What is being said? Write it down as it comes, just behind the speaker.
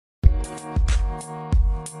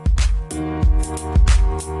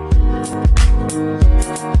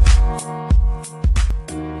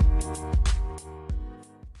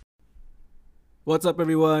What's up,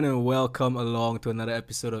 everyone, and welcome along to another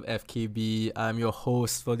episode of FKB. I'm your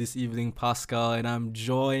host for this evening, Pascal, and I'm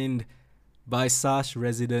joined by Sash,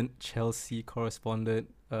 resident Chelsea correspondent.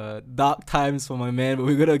 Dark times for my man, but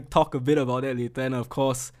we're going to talk a bit about that later. And of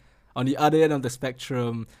course, on the other end of the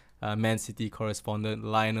spectrum, Man City correspondent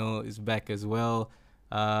Lionel is back as well.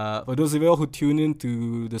 For those of you all who tuned in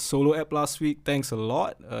to the solo app last week, thanks a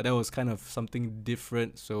lot. That was kind of something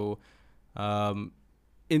different. So,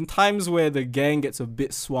 in times where the gang gets a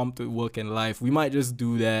bit swamped with work and life, we might just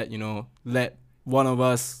do that, let one of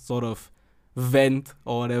us sort of vent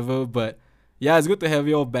or whatever. But yeah, it's good to have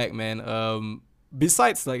you all back, man.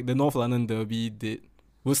 Besides like the North London derby,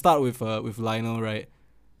 we'll start with Lionel, right?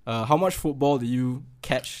 How much football did you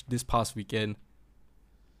catch this past weekend?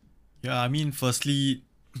 Yeah, I mean, firstly,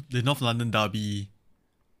 the North London derby,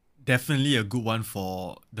 definitely a good one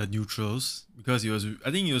for the neutrals because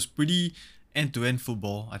I think it was pretty end-to-end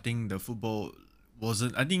football. I think the football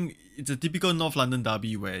wasn't. I think it's a typical North London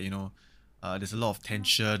derby where there's a lot of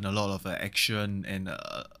tension, a lot of action, and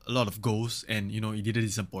a lot of goals, and it didn't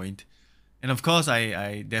disappoint. And of course,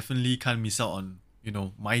 I definitely can't miss out on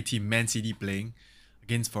my team, Man City, playing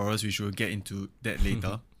against Forest, which we'll get into that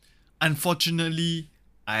later. Unfortunately,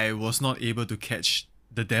 I was not able to catch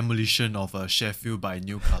the demolition of Sheffield by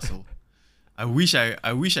Newcastle. I wish I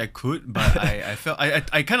could, but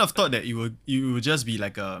I kind of thought that it would just be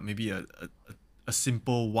like maybe a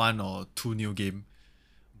simple 1 or 2-0 game.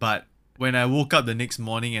 But when I woke up the next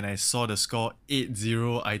morning and I saw the score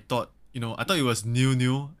 8-0, I thought it was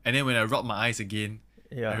 0-0, and then when I rubbed my eyes again,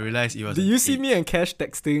 I realized it was. Did you see me and Cash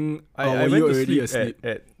texting? I went to sleep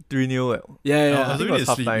at 3-0. Yeah. I think it was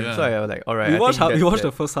half time, so I was like, alright. We watched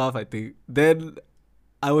the first half, I think. Then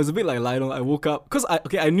I was a bit like Lionel. I woke up because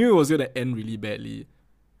I knew it was gonna end really badly.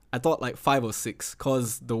 I thought like 5 or 6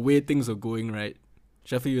 because the way things were going, right?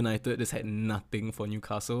 Sheffield United just had nothing for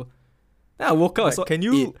Newcastle. Then I woke up. Like, I saw can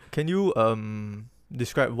you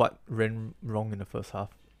describe what went wrong in the first half?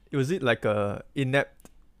 Was it like a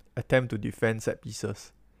inept attempt to defend set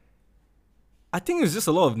pieces? I think it was just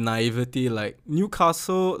a lot of naivety. Like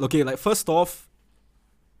Newcastle, like first off,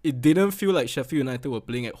 it didn't feel like Sheffield United were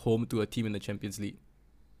playing at home to a team in the Champions League.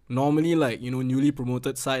 Normally, like, newly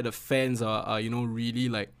promoted side, the fans are really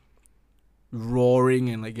like roaring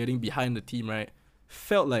and like getting behind the team, right?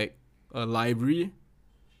 Felt like a library.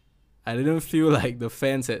 I didn't feel like the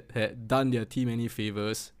fans had done their team any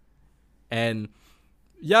favors. And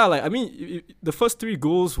yeah, like, I mean, the first 3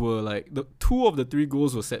 goals were like, the 2 of the 3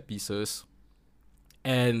 goals were set pieces.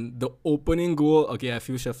 And the opening goal, okay, I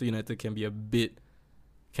feel Sheffield United can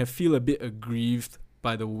feel a bit aggrieved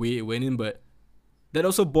by the way it went in, but that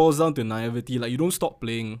also boils down to naivety. Like, you don't stop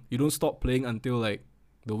playing until like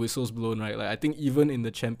the whistle's blown, right? Like, I think even in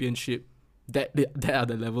the championship, that are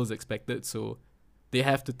the levels expected, so they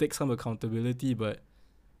have to take some accountability. But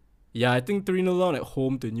yeah, I think 3-0 down at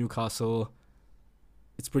home to Newcastle,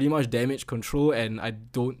 it's pretty much damage control, and I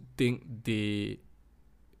don't think they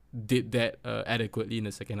did that adequately in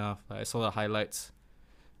the second half. I saw the highlights.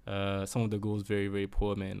 Some of the goals very, very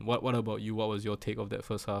poor, man. What about you? What was your take of that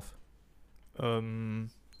first half? Could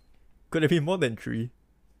have been more than 3.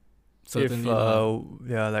 Certainly.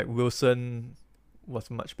 If like Wilson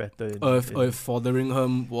was much better. If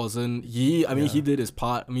Fotheringham wasn't, he did his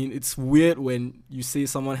part. I mean, it's weird when you say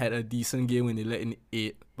someone had a decent game when they let in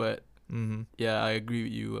 8, but yeah, I agree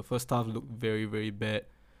with you. First half looked very, very bad.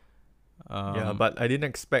 But I didn't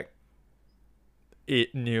expect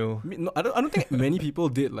 8-0. I mean, I don't think many people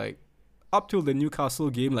did. Like, up till the Newcastle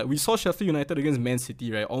game, like we saw Sheffield United against Man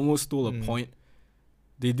City, right? Almost stole a point.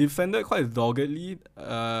 They defended quite doggedly.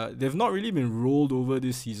 They've not really been rolled over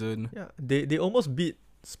this season. Yeah, they almost beat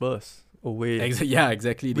Spurs away.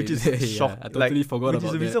 Exactly. Which is shocked. I totally forgot about that.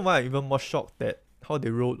 Which is the reason why I'm even more shocked at how they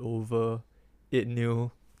rolled over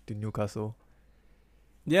 8-0 to Newcastle.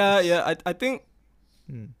 Yeah. I think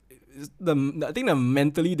I think that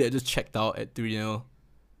mentally they just checked out at 3-0.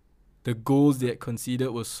 The goals they had conceded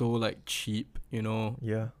were so like cheap,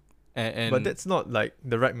 Yeah. And but that's not like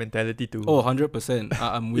the right mentality to. 100%.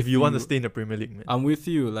 I'm with if you want to stay in the Premier League, man. I'm with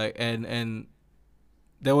you. Like, and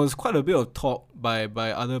there was quite a bit of talk by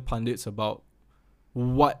other pundits about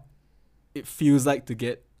what it feels like to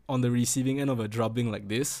get on the receiving end of a drubbing like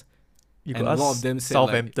this. You and could a lot of them said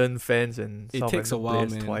Southampton fans and it Southampton takes a while,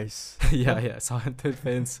 players man. Twice. yeah, Southampton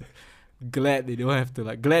fans glad they don't have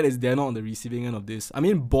to glad they're not on the receiving end of this. I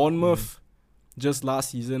mean, Bournemouth just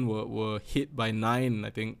last season were hit by 9,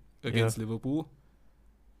 I think, against Liverpool.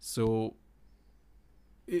 So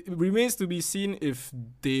it remains to be seen if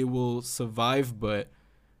they will survive, but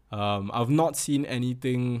I've not seen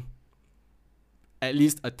anything at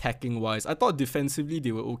least attacking wise. I thought defensively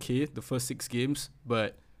they were okay the first 6 games,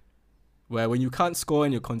 but when you can't score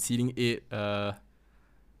and you're conceding 8,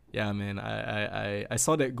 yeah, man, I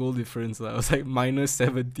saw that goal difference. I was like minus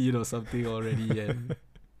 17 or something already, and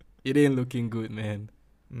it ain't looking good, man.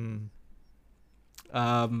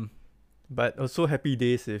 But also happy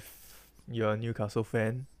days if you're a Newcastle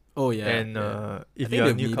fan. Oh yeah, And if think you're a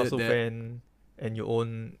they've needed Newcastle that. fan and you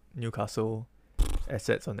own Newcastle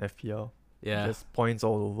assets on FPL, yeah. just points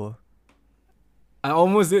all over. I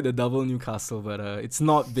almost did the double Newcastle, but it's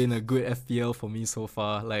not been a good FPL for me so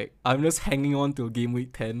far. Like, I'm just hanging on till game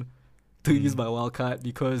week 10 to use my wildcard,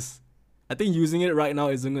 because I think using it right now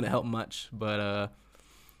isn't going to help much. But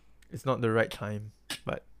It's not the right time.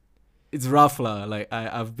 But it's rough lah. Like,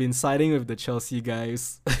 I've been siding with the Chelsea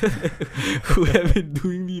guys who have been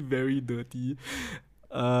doing me very dirty.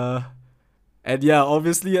 And yeah,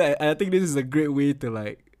 obviously, I think this is a great way to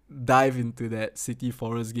like dive into that City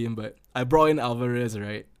Forest game. But I brought in Alvarez,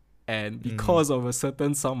 right? And because of a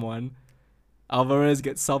certain someone, Alvarez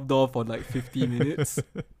gets subbed off for like 50 minutes.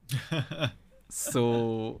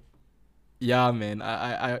 So yeah, man,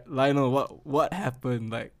 I Lionel, what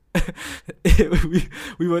happened? Like,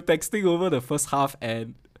 we were texting over the first half,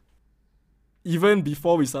 and even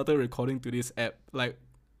before we started recording to this app, like,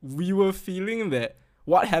 we were feeling that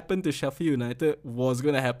what happened to Sheffield United was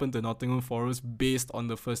going to happen to Nottingham Forest based on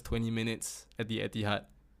the first 20 minutes at the Etihad.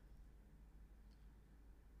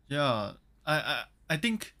 Yeah, I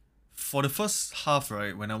think for the first half,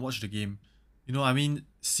 right, when I watched the game, you know, I mean,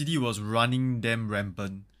 City was running them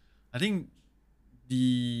rampant. I think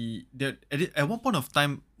at one point of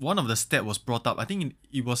time, one of the stat was brought up. I think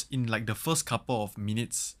it was in like the first couple of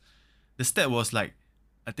minutes. The stat was like,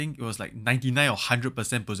 I think it was like 99 or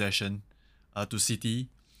 100% possession to City,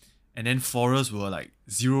 and then Forest were like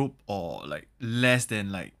 0 or like less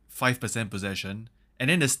than like 5% possession, and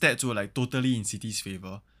then the stats were like totally in City's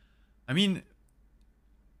favor. I mean,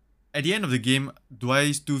 at the end of the game, do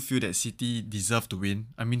I still feel that City deserved to win?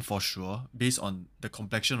 I mean, for sure, based on the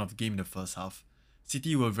complexion of the game in the first half.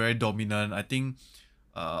 City were very dominant. I think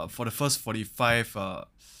for the first 45,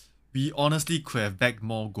 we honestly could have bagged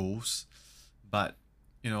more goals. But,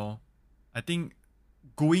 you know, I think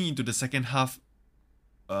going into the second half,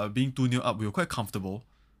 being 2-0 up, we were quite comfortable.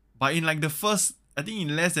 But in like the first, I think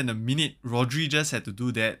in less than a minute, Rodri just had to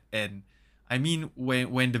do that. And I mean,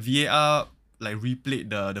 when the VAR like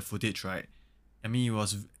replayed the footage, right? I mean,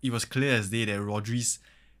 it was clear as day that Rodri's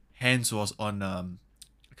hands was on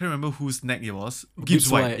I can't remember whose neck it was. Gibbs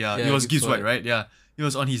White. Yeah, it was Gibbs White, right? Yeah, it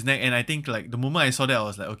was on his neck, and I think like the moment I saw that, I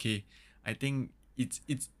was like, okay, I think it's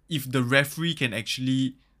if the referee can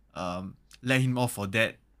actually let him off for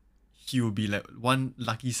that, he will be like one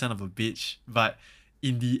lucky son of a bitch. But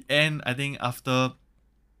in the end, I think after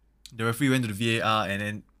the referee went to the VAR and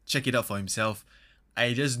then checked it out for himself,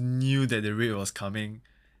 I just knew that the red was coming.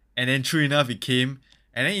 And then true enough, it came.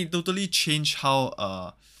 And then it totally changed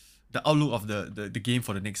how the outlook of the game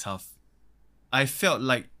for the next half. I felt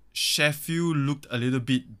like Sheffield looked a little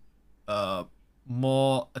bit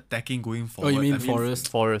more attacking going forward. Oh, you mean I Forest?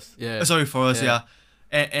 Forest. Yeah. Sorry, Forest, yeah.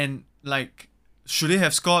 And like, should they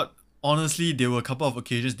have scored? Honestly, there were a couple of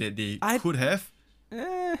occasions that they could have.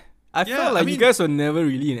 I felt like you guys were never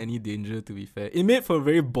really in any danger, to be fair. It made for a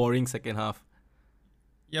very boring second half.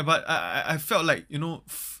 Yeah, but I felt like, you know,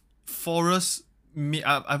 Forest,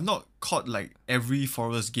 I've not caught like every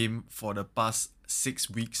Forest game for the past 6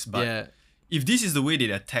 weeks, but if this is the way they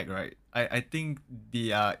attack, right, I think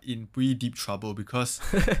they are in pretty deep trouble, because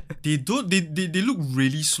they look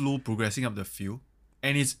really slow progressing up the field,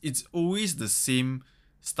 and it's always the same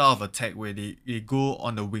style of attack where they go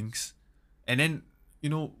on the wings, and then, you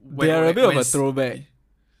know, they are a bit of a throwback.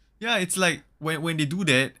 Yeah, it's like when they do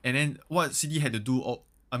that, and then what City had to do,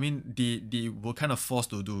 I mean, they were kind of forced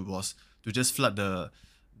to do was to just flood the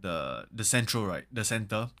central, right, the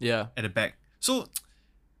center, at the back. So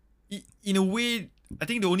in a way, I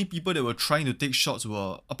think the only people that were trying to take shots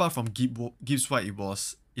were, apart from Gibbs White, it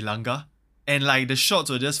was Ilanga, and like the shots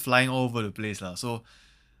were just flying all over the place lah. So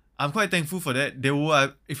I'm quite thankful for that. There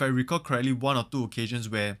were, if I recall correctly, 1 or 2 occasions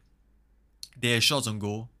where they had shots on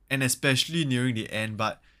goal, and especially nearing the end.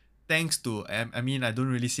 But thanks to, I mean, I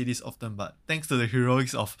don't really say this often, but thanks to the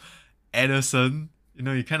heroics of Ederson, you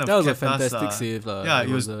know, he kind of that was a kept us, fantastic save, yeah, it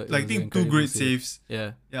was like, I think 2 great saves.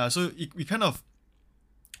 Yeah. So we kind of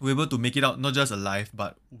were able to make it out, not just alive,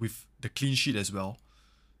 but with the clean sheet as well.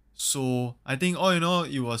 So I think all in all,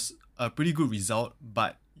 it was a pretty good result.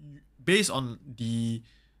 But based on the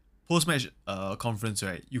post-match conference,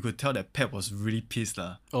 right, you could tell that Pep was really pissed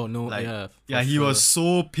lah. Oh no, like, yeah. He was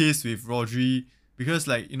so pissed with Rodri, because,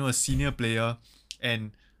 like, you know, a senior player,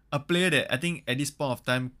 and a player that I think at this point of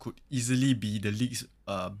time could easily be the league's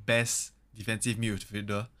best defensive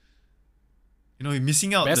midfielder. You know,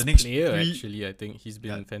 missing out Best the next player, three. actually, I think he's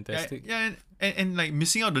been fantastic. And like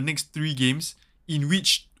missing out the next 3 games, in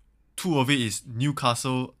which 2 of it is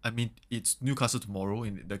Newcastle. I mean, it's Newcastle tomorrow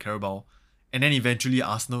in the Carabao, and then eventually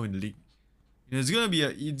Arsenal in the league. You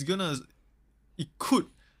know, it could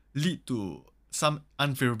lead to some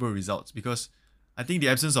unfavorable results, because I think the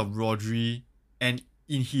absence of Rodri and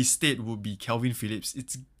in his stead would be Calvin Phillips.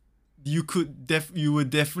 You would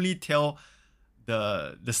definitely tell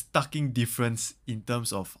the starking difference in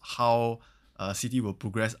terms of how City will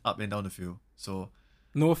progress up and down the field. So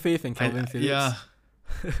No faith in Calvin Phillips. yeah.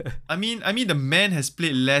 I mean the man has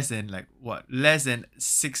played less than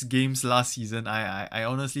 6 games last season. I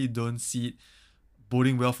honestly don't see it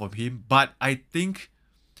boding well for him, but I think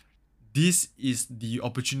this is the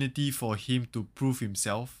opportunity for him to prove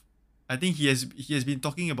himself. I think he has been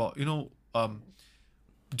talking about,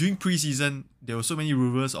 during preseason there were so many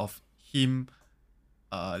rumors of him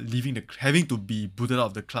having to be booted out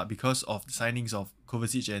of the club because of the signings of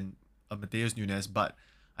Kovacic and Mateus Nunes, but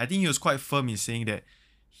I think he was quite firm in saying that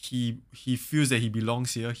he feels that he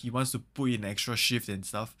belongs here. He wants to put in extra shift and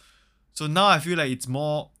stuff. So now I feel like it's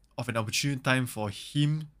more of an opportune time for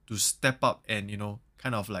him to step up and,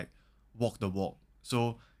 kind of like walk the walk.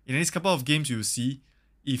 So in the next couple of games, you'll see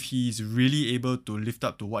if he's really able to lift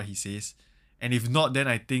up to what he says. And if not, then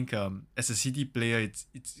I think as a City player,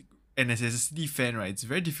 and as a City fan, right, it's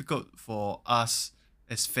very difficult for us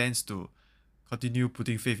as fans to continue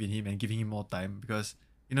putting faith in him and giving him more time, because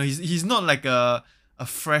he's not like a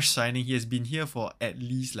fresh signing. He has been here for at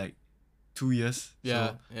least like 2 years. Yeah,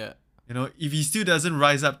 so, yeah. If he still doesn't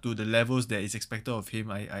rise up to the levels that is expected of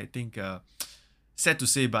him, I think sad to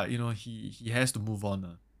say, but he has to move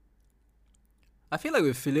on. I feel like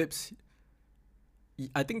with Phillips,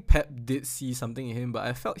 I think Pep did see something in him, but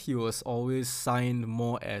I felt he was always signed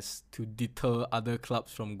more as to deter other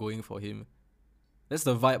clubs from going for him. That's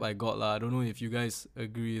the vibe I got lah. I don't know if you guys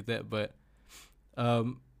agree with that, but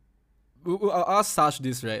I'll ask Sash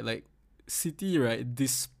this, right? Like City, right,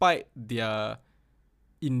 despite their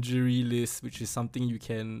injury list, which is something you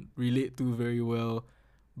can relate to very well,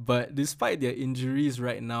 but despite their injuries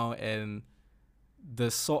right now and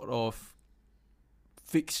the sort of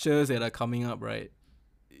fixtures that are coming up, right,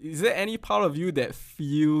 is there any part of you that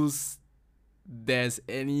feels there's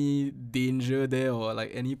any danger there, or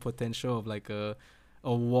like any potential of like a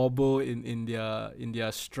wobble in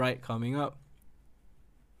their strike coming up?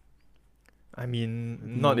 I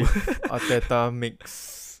mean, not if Arteta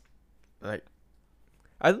makes like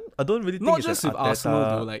I don't really think Not it's just an with Arteta.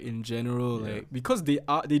 Arsenal though, like in general, Yeah. like because they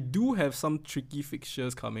do have some tricky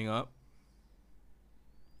fixtures coming up.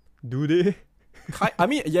 Do they? I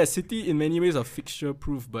mean, yeah, City in many ways are fixture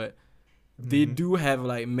proof, but they Mhm. do have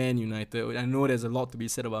like Man United. I know there's a lot to be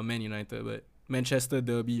said about Man United, but Manchester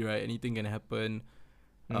derby, right? Anything can happen.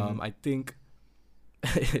 Mhm. I think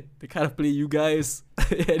they kind of play you guys.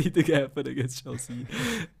 Anything can happen against Chelsea.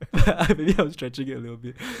 Maybe I'm stretching it a little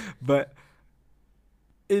bit, but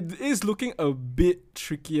it is looking a bit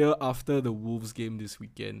trickier after the Wolves game this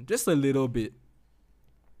weekend. Just a little bit.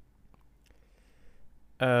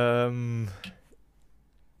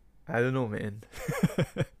 I don't know, man.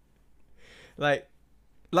 Like,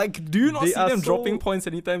 Like, do you not They see are them dropping so- points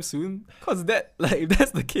anytime soon? Cause if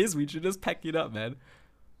that's the case, we should just pack it up, man.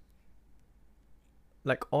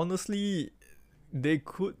 honestly, they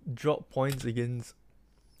could drop points against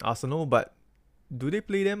Arsenal, but do they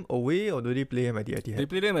play them away or do they play them at the Etihad? They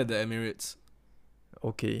play them at the Emirates,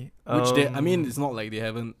 Okay. which I mean, it's not like they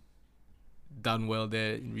haven't done well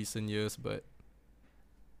there in recent years, but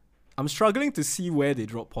I'm struggling to see where they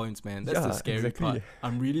drop points, man. That's the Yeah, scary exactly. part.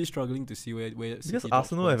 I'm really struggling to see where City because drops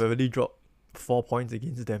Arsenal points. have already dropped 4 points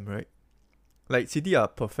against them, right? Like City are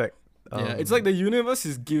perfect. Yeah, it's like the universe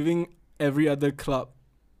is giving every other club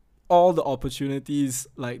all the opportunities.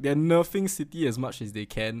 Like they're nerfing City as much as they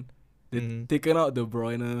can. They've Mhm. taken out De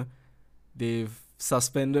Bruyne. They've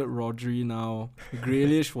suspended Rodri now.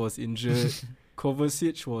 Grealish was injured.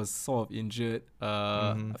 Kovacic was sort of injured.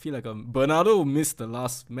 Mhm. I feel like Bernardo missed the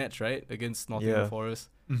last match, right? Against Nottingham Yeah. Forest.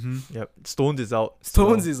 Mm-hmm. Yep. Stones is out.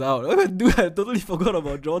 Stones now. is out. Dude, I totally forgot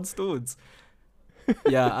about John Stones.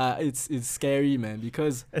 Yeah, it's scary, man,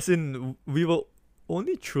 because As in, we will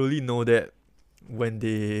only truly know that when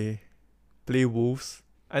they play Wolves.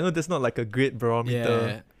 I know that's not like a great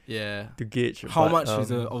barometer yeah. to gauge. How but, much of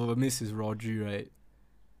a miss is Rodri, right?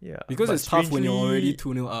 Yeah. Because but it's tough when you're already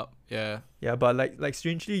strangely- 2-0 up. Yeah. Yeah, but like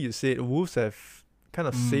strangely, you said Wolves have kind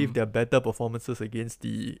of saved Mm. their better performances against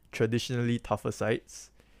the traditionally tougher sides.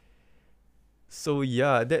 So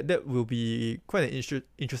yeah, that will be quite an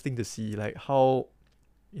interesting to see, like how,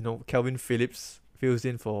 Calvin Phillips fills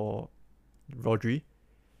in for Rodri.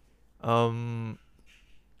 Um,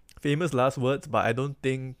 famous last words, but I don't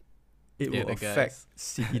think it Yeah, will the affect guys.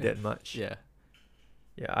 City that much. Yeah.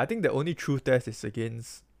 Yeah, I think the only true test is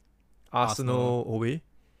against Arsenal. Arsenal away.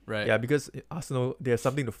 Right. Yeah, because Arsenal, they have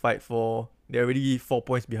something to fight for. They're already 4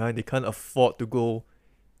 points behind. They can't afford to go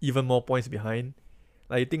even more points behind.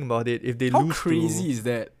 Like, you think about it, if they How lose crazy is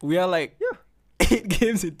that? We are like Yeah. 8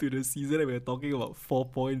 games into the season and we're talking about 4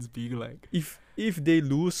 points being like if they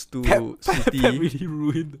lose to Pep City, really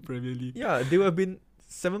ruined the Premier League. yeah, they would have been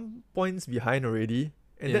 7 points behind already,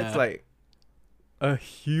 and that's Yeah. like a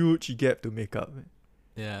huge gap to make up.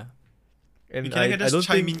 Yeah. And Can I I just don't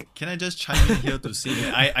chime think in? Can I just chime in here to say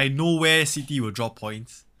that I know where City will drop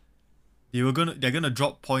points. They're gonna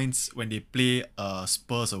drop points when they play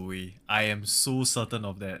Spurs away. I am so certain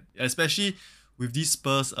of that. Especially with these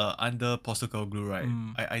Spurs under Postecoglou, right?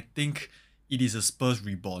 I think it is a Spurs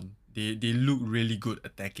reborn. They look really good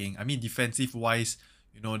attacking. I mean, defensive wise,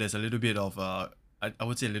 there's a little bit of I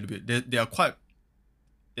would say a little bit. They are quite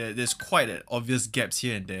there's quite an obvious gaps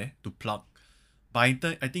here and there to plug. But I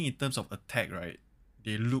think in terms of attack, right,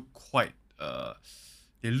 they look quite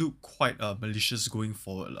malicious going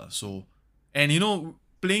forward lah. So, and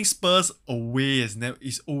playing Spurs away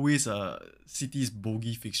is always a City's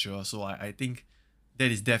bogey fixture. So I think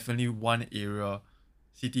that is definitely one area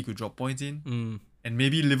City could drop points in, and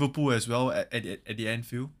maybe Liverpool as well at the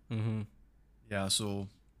Anfield. Mm-hmm. Yeah. So,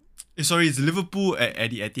 sorry, it's Liverpool at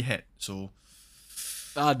the Etihad. So.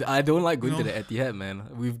 I don't like going to the Etihad, man.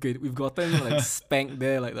 We've gotten like spanked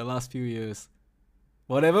there like the last few years.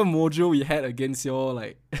 Whatever mojo we had against y'all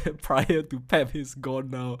like prior to Pep is gone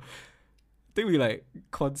now. I think we like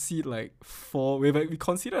concede like 4. We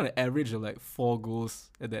conceded an average of like 4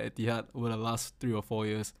 goals at the Etihad over the last 3 or 4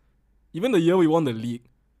 years. Even the year we won the league,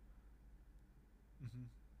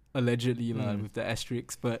 allegedly with the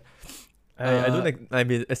asterisks, but I don't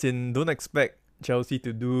as in don't expect Chelsea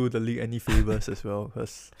to do the league any favors as well,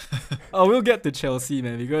 because we'll get to Chelsea,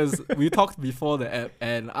 man, because we talked before the app,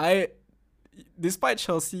 and despite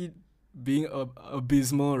Chelsea being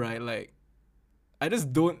abysmal, right, like I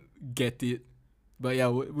just don't get it. But yeah,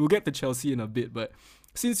 we'll get to Chelsea in a bit. But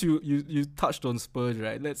since you touched on Spurs,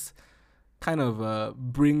 right, let's kind of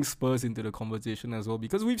bring Spurs into the conversation as well,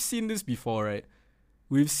 because we've seen this before, right?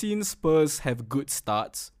 We've seen Spurs have good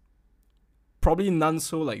starts. Probably none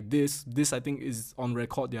so like this. This, I think, is on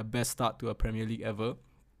record their best start to a Premier League ever.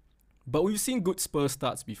 But we've seen good Spurs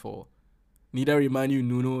starts before. Need I remind you,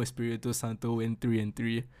 Nuno Espirito Santo went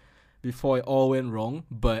 3-3 before it all went wrong.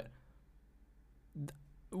 But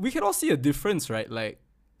we can all see a difference, right? Like,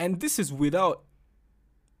 and this is without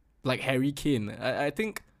like Harry Kane. I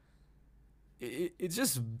think it's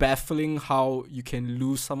just baffling how you can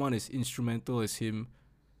lose someone as instrumental as him,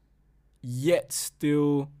 yet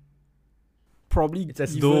still probably it's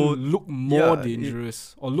as even though look more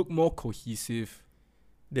dangerous or look more cohesive.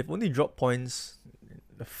 They've only dropped points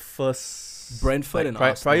the first Brentford and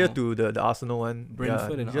Arsenal. prior to the Arsenal one.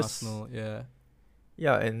 Brentford and Arsenal, yeah.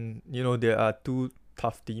 Yeah, and there are 2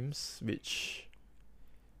 tough teams which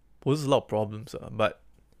poses a lot of problems. But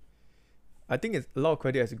I think a lot of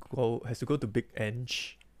credit has to go to Big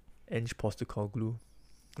Ange Postecoglou.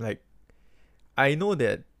 Like, I know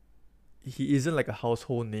that he isn't like a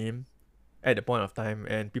household name at the point of time,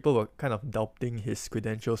 and people were kind of doubting his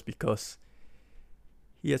credentials because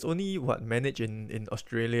he has only managed in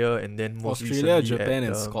Australia, and then most Australia, recently Japan, at,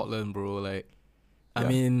 and Scotland, bro. Like, I yeah.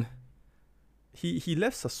 mean, he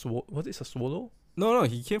left Sassuolo? No,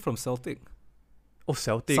 he came from Celtic. Oh,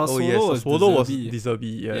 Celtic. Sassuolo Sassuolo was De De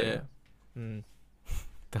Zerbi. Yeah. Yeah.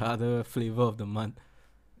 The other flavor of the month.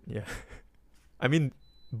 Yeah. I mean,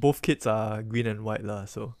 both kids are green and white lah.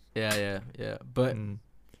 So Yeah. But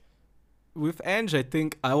with Ange, I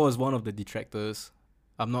think I was one of the detractors.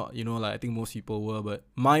 I'm not, I think most people were, but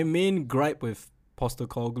my main gripe with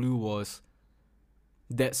Postecoglou was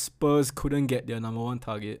that Spurs couldn't get their number 1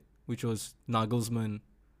 target, which was Nagelsmann.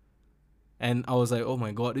 And I was like, oh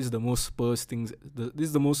my god, this is the most Spurs thing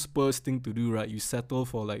to do, right? You settle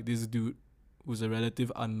for like this dude who's a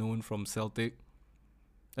relative unknown from Celtic.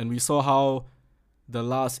 And we saw how the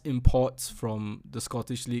last imports from the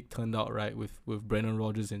Scottish League turned out, right, with Brendan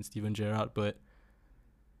Rodgers and Steven Gerrard. But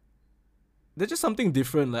there's just something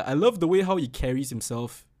different. Like, I love the way how he carries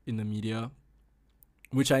himself in the media,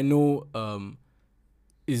 which I know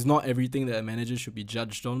is not everything that a manager should be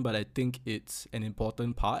judged on, but I think it's an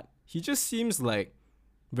important part. He just seems like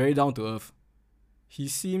very down to earth. He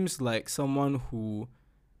seems like someone who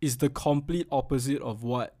is the complete opposite of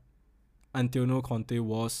what Antonio Conte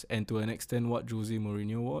was, and to an extent what Jose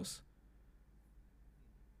Mourinho was.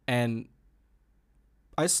 And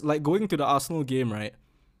like going to the Arsenal game, right?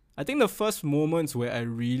 I think the first moments where I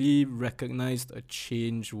really recognized a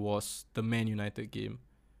change was the Man United game.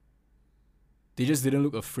 They just didn't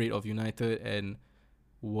look afraid of United and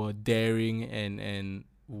were daring and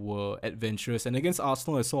were adventurous. And against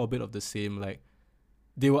Arsenal, I saw a bit of the same. Like,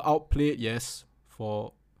 they were outplayed, yes,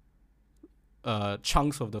 for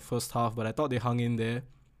chunks of the first half, but I thought they hung in there.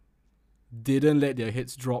 Didn't let their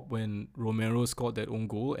heads drop when Romero scored that own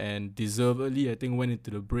goal, and deservedly, I think, went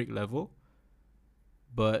into the break level.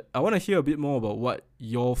 But I want to hear a bit more about what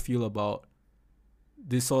y'all feel about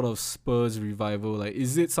this sort of Spurs revival. Like,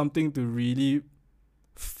 is it something to really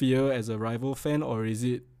fear as a rival fan, or is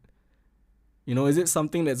it, is it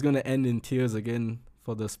something that's going to end in tears again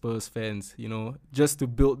for the Spurs fans, just to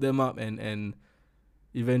build them up and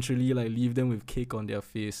eventually like leave them with cake on their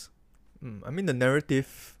face? I mean, the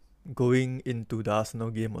narrative going into the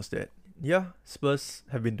Arsenal game was that, Spurs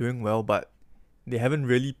have been doing well, but they haven't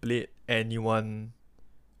really played anyone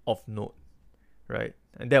of note, right?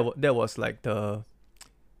 And that was like the...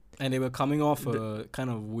 And they were coming off a kind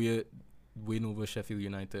of weird win over Sheffield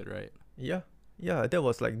United, right? Yeah, that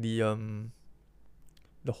was like the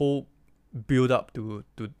whole build up to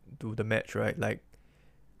the match, right? Like,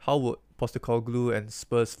 how would Postecoglou and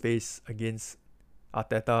Spurs face against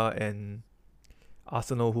Arteta and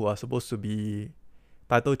Arsenal, who are supposed to be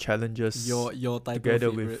title challengers? Your title together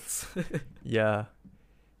favorites. Yeah,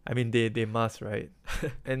 I mean they must, right?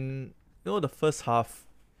 And the first half,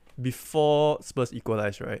 before Spurs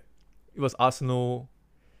equalized, right, it was Arsenal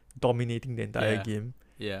dominating the entire game.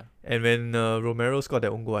 Yeah. And when Romero scored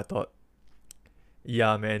that own goal, I thought,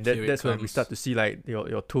 yeah, man, that's when we start to see like your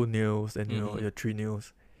 2-0s and your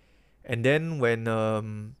 3-0s. And then when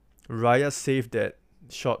Raya saved that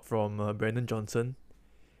shot from Brandon Johnson,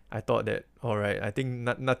 I thought that, all right, I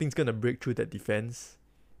think nothing's gonna break through that defense.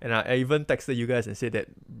 And I even texted you guys and said that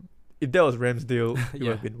if that was Ramsdale, it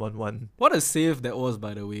would have been 1-1. What a save that was,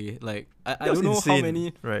 by the way. Like, I That was don't know insane, how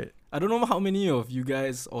many... Right. I don't know how many of you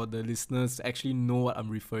guys or the listeners actually know what I'm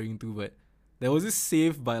referring to, but there was this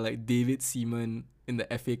save by like David Seaman in the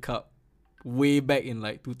FA Cup way back in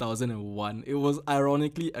like 2001. It was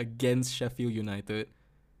ironically against Sheffield United.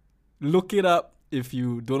 Look it up if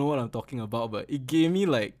you don't know what I'm talking about, but it gave me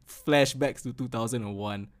like flashbacks to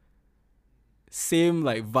 2001. Same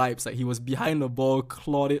like vibes, like he was behind the ball,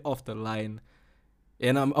 clawed it off the line.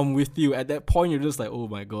 And I'm with you. At that point, you're just like, oh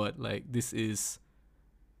my god, like this is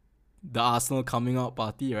the Arsenal coming out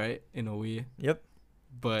party, right? In a way. Yep.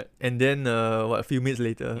 But and then a few minutes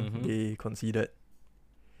later, they conceded.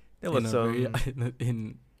 That was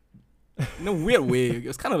in a weird way. It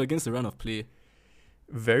was kind of against the run of play.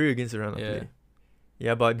 Very against the run of play.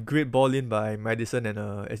 Yeah, but great ball in by Maddison and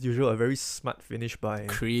as usual a very smart finish by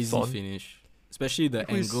crazy Son. Finish, especially the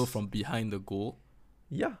angle from behind the goal.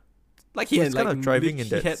 Yeah, like he had kind of driving in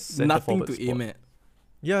that. He had nothing to aim at.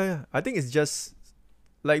 Yeah. I think it's just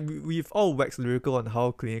like we've all waxed lyrical on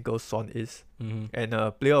how clinical Son is, and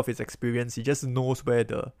a player of his experience, he just knows where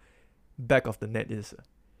the back of the net is.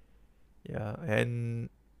 Yeah, and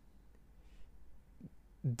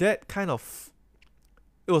that kind of,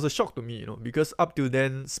 it was a shock to me, because up till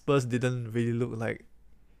then Spurs didn't really look like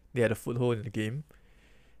they had a foothold in the game,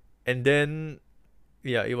 and then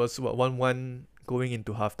it was 1-1 going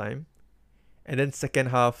into halftime, and then second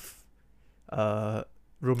half,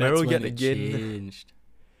 Romero yet again changed.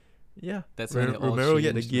 Yeah, that's when Romero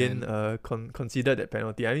yet changed, again conceded that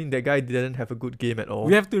penalty. I mean, that guy didn't have a good game at all.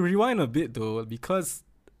 We have to rewind a bit though, because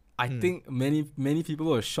I think many people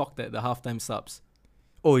were shocked at the halftime subs.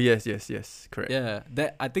 Oh yes, correct. Yeah,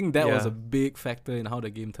 I think that was a big factor in how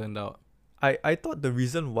the game turned out. I thought the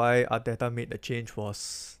reason why Arteta made the change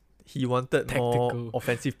was he wanted more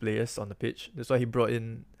offensive players on the pitch. That's why he brought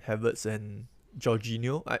in Havertz and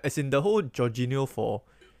Jorginho. As in the whole Jorginho for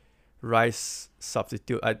Rice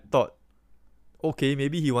substitute, I thought, okay,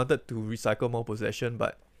 maybe he wanted to recycle more possession,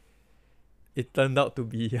 but it turned out to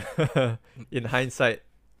be, in hindsight,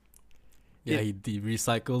 he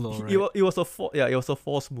recycled all right. It was a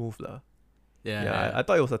forced move lah. Yeah. I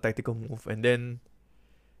thought it was a tactical move, and then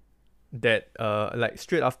that like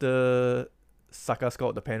straight after Saka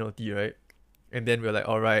scored the penalty, right? And then we're like,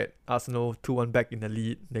 all right, Arsenal 2-1 back in the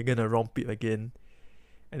lead. They're gonna romp it again,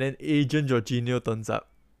 and then Agent Jorginho turns up,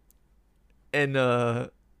 and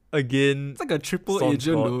again it's like a triple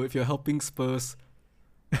agent though if you're helping Spurs.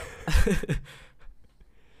 It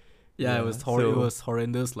was it was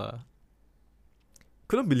horrendous lah.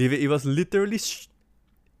 Couldn't believe it. It was literally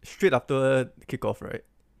straight after kickoff, right?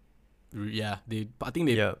 Yeah, I think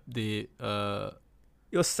they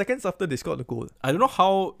It was seconds after they scored the goal. I don't know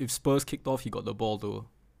how, if Spurs kicked off, he got the ball though.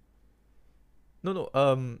 No.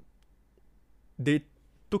 They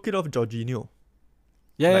took it off Jorginho.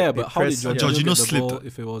 Yeah, Like, yeah, they but how did pressed- yeah. Jorginho Jorginho get the slipped. ball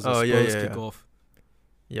if it was a Oh, Spurs yeah, yeah, yeah. kickoff?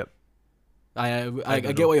 Yep. I I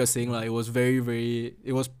get don't what know. you're saying. Like, it was very, very.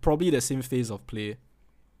 It was probably the same phase of play.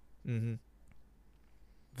 Mm-hmm.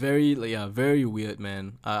 Very, like, yeah, very weird,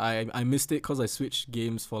 man. I missed it because I switched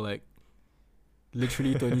games for like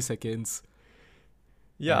literally 20 seconds.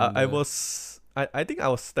 Yeah, And, I was. I think I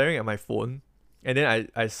was staring at my phone, and then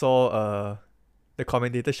I saw the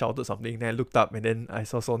commentator shouted something. Then I looked up, and then I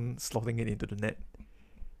saw someone slotting it into the net.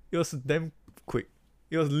 It was damn quick.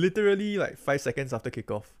 It was literally like 5 seconds after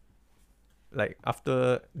kickoff. Like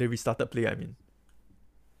after they restarted play, I mean.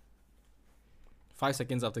 5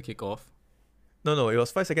 seconds after kickoff. No, it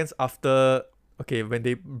was 5 seconds after. Okay, when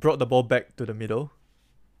they brought the ball back to the middle,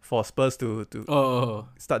 for Spurs to Oh,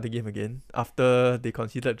 start the game again after they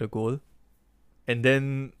conceded the goal, and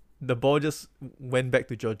then the ball just went back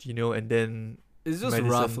to Jorginho, and then it's just Madison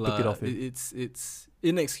rough, took it lah. off him. It's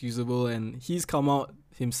inexcusable, and he's come out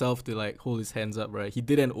himself to like hold his hands up, right? He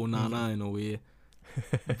did an Onana in a way,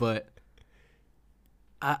 but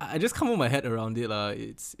I just can't move my head around it, lah.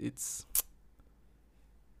 It's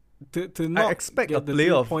to not I expect get a the player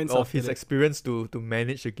 3 of points his after that. experience to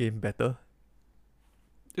manage the game better.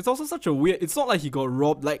 It's also such a weird. It's not like he got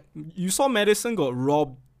robbed. Like, you saw Madison got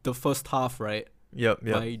robbed the first half, right? Yep.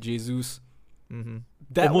 By Jesus. Mm-hmm.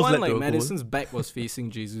 That Almost one, led to like, a goal. Madison's back was facing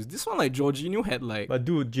Jesus. This one, like, Jorginho had like. But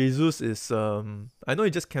dude, Jesus is I know he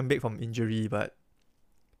just came back from injury, but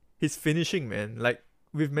his finishing, man, like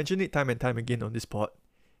we've mentioned it time and time again on this pod.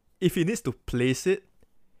 If he needs to place it,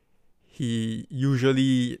 he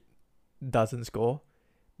usually doesn't score.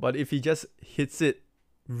 But if he just hits it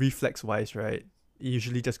reflex wise, right, it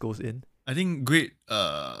usually just goes in. I think great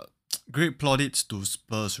plaudits to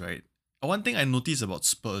Spurs, right? One thing I noticed about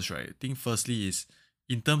Spurs, right? I think firstly is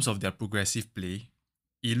in terms of their progressive play,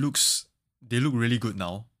 they look really good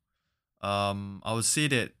now. I would say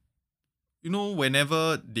that, you know,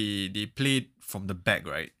 whenever they played from the back,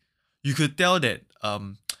 right, you could tell that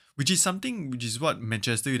which is what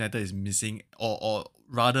Manchester United is missing, or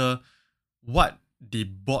rather what they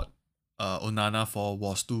bought Onana for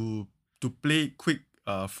was to play quick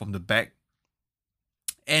from the back.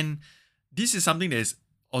 And this is something that is,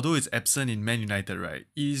 although it's absent in Man United, right,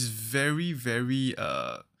 it is very, very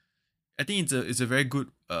I think it's a very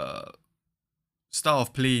good style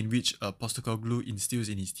of play in which Postecoglou instills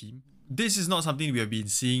in his team. This is not something we have been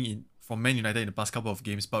seeing from Man United in the past couple of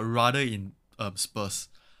games, but rather in Spurs.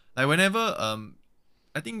 Like whenever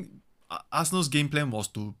I think Arsenal's game plan was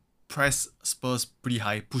to press Spurs pretty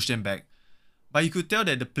high, push them back. But you could tell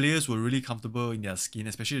that the players were really comfortable in their skin,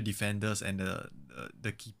 especially the defenders and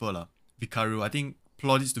the keeper, Vicario. I think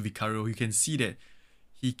plaudits to Vicario. You can see that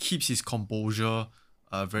he keeps his composure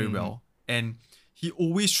very well, and he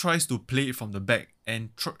always tries to play it from the back and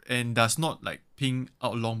does not like ping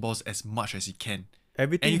out long balls as much as he can.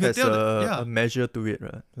 Everything you can has tell that- a measure to it,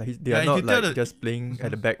 right? Like they Yeah, are you not can tell like that- just playing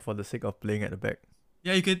at the back for the sake of playing at the back.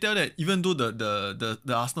 Yeah, you can tell that even though the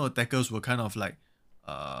Arsenal attackers were kind of like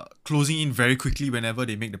closing in very quickly whenever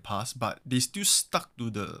they make the pass, but they still stuck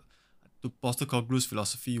to Postecoglou's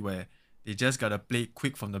philosophy where they just gotta play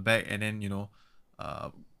quick from the back and then, you know,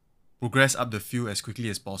 progress up the field as quickly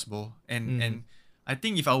as possible. And I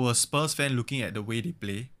think if I were a Spurs fan looking at the way they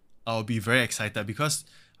play, I'll be very excited because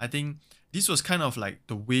I think this was kind of like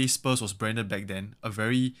the way Spurs was branded back then, a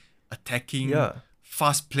very attacking, Yeah.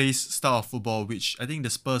 fast-paced style of football, which I think the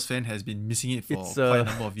Spurs fan has been missing it for It's, quite a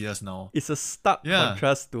number of years now. It's a stark Yeah.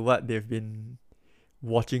 contrast to what they've been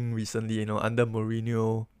watching recently, you know, under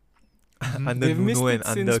Mourinho, under They've missed Nuno, it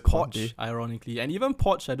and under since Conte. Poch, ironically. And even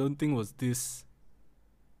Poch, I don't think was this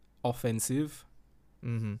offensive.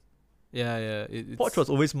 Mm-hmm. Yeah. It's, Poch was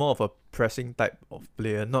always more of a pressing type of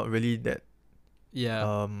player, not really that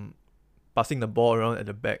yeah. passing the ball around at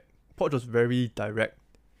the back. Poch was very direct,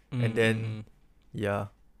 and then Mm. yeah,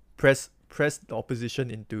 press the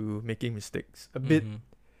opposition into making mistakes. A bit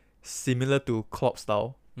similar to Klopp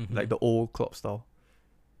style, like the old Klopp style.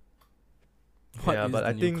 What yeah, is but the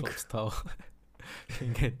I new think Klopp style?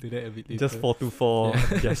 Can get to that a bit later. just 4-2-4.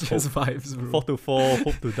 Yeah, Just just vibes, bro. 4-2-4.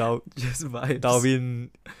 Hope to doubt. Just vibes.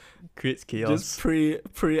 Darwin creates chaos. Just pre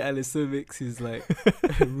Alisson makes his like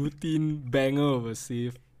routine banger of a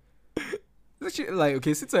save. It's actually like,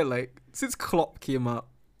 okay, since Klopp came up,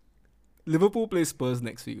 Liverpool plays Spurs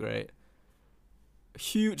next week, right?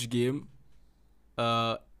 Huge game.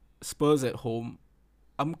 Spurs at home.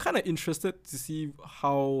 I'm kind of interested to see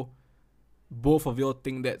how both of y'all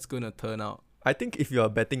think that's gonna turn out, I think if you're a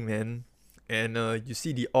betting man and you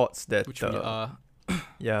see the odds that which we are.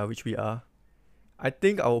 yeah, which we are, I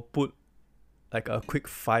think I'll put like a quick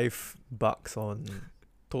 $5 on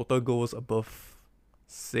total goals above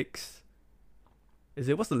 6. Is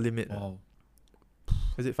it, what's the limit? Wow.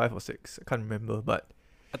 Is it 5 or 6? I can't remember, but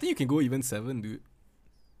I think you can go even 7, dude.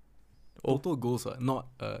 Oh. Total goals are not.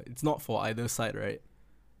 It's not for either side, right?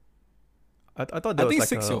 I thought I there was think like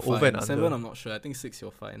 6 a you're over fine. and under. 7 I'm not sure. I think 6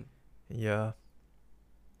 you're fine. Yeah,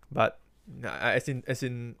 but as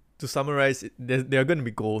in to summarize, there are gonna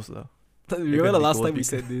be goals lah. Remember gonna the be last goals time we because-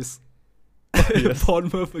 said this? Yes.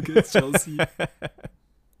 Bournemouth against Chelsea.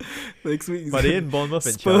 Next week. But in Bournemouth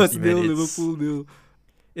and Spurs Chelsea, nil, man, Liverpool nil.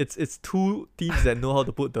 it's two teams that know how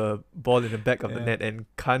to put the ball in the back of the Yeah. net and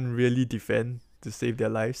can't really defend to save their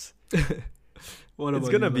lives. What It's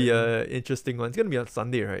about gonna you, be Lionel? a interesting one. It's gonna be on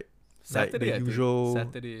Sunday, right? Saturday. the I think. usual-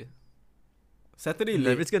 Saturday Yeah,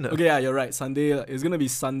 late. it's gonna. Okay, yeah, you're right. Sunday. It's gonna be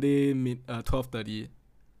Sunday 12:30.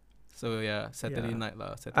 So yeah, Saturday Yeah. night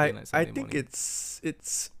lah. Saturday night. I Sunday think morning.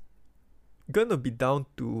 it's gonna be down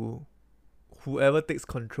to whoever takes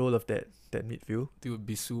control of that midfield. Dude,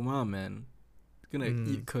 Bissouma, man, gonna Mm.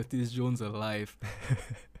 eat Curtis Jones alive.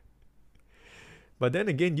 But then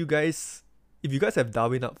again, if you guys have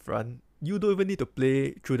Darwin up front, you don't even need to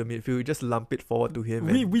play through the midfield. You just lump it forward to him.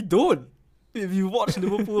 We don't. If you watch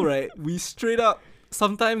Liverpool, right, we straight up.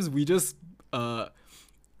 Sometimes we just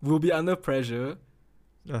we'll be under pressure.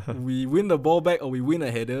 Uh-huh. We win the ball back or we win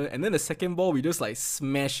a header, and then the second ball we just like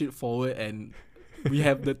smash it forward, and we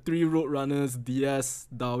have the 3 road runners, Diaz,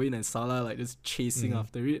 Darwin, and Salah, like just chasing Mhm.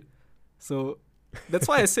 after it. So that's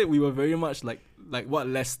why I said we were very much like what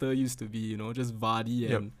Leicester used to be, you know, just Vardy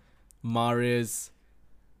Yep. and Mahrez.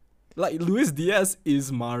 Like Luis Diaz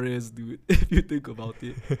is Mahrez, dude. If you think about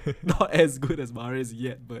it, not as good as Mahrez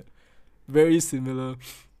yet, but very similar.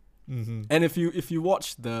 Mm-hmm. And if you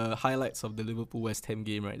watch the highlights of the Liverpool West Ham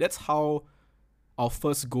game, right, that's how our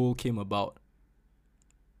first goal came about.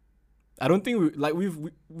 I don't think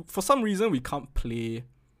we for some reason we can't play.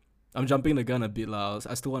 I'm jumping the gun a bit lah.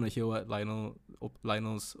 I still want to hear what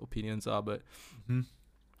Lionel's opinions are, but Mhm.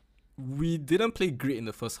 we didn't play great in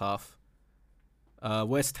the first half.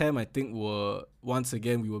 West Ham, I think, we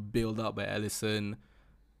were bailed out by Alisson.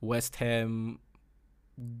 West Ham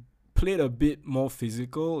played a bit more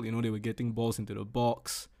physical. You know, they were getting balls into the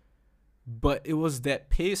box. But it was that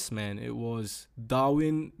pace, man. It was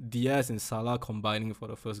Darwin, Diaz, and Salah combining for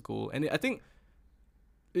the first goal. And I think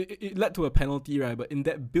it led to a penalty, right? But in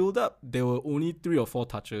that build-up, there were only 3 or 4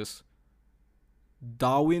 touches.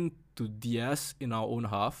 Darwin to Diaz in our own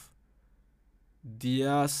half.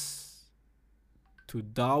 Diaz to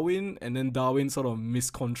Darwin, and then Darwin sort of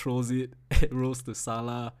miscontrols it. It rolls to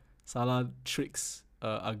Salah. Salah tricks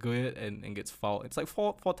Aguerd and gets fouled. It's like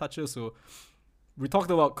four touches. So we talked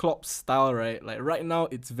about Klopp's style, right? Like right now,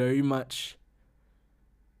 it's very much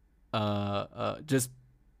just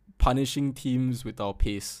punishing teams with our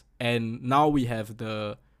pace. And now we have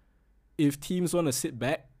if teams want to sit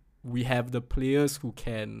back, we have the players who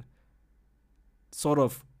can sort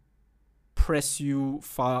of press you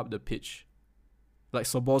far up the pitch. Like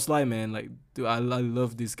Szoboszlai, man, like dude, I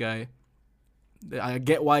love this guy. I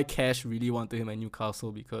get why Cash really wanted him at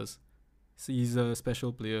Newcastle because he's a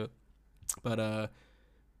special player. But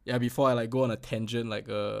yeah, before I like go on a tangent,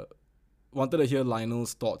 wanted to hear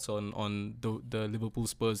Lionel's thoughts on the Liverpool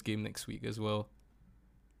Spurs game next week as well.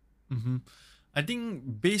 Mm-hmm. I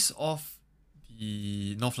think based off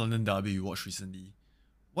the North London derby we watched recently,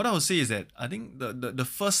 what I would say is that I think the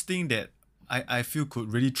first thing that I feel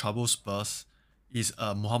could really trouble Spurs is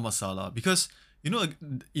Mohamed Salah, because you know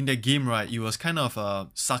in that game, right, it was kind of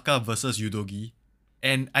Saka versus Udogie,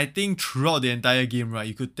 and I think throughout the entire game, right,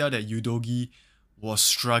 you could tell that Udogie was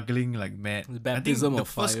struggling like mad. The baptism I think of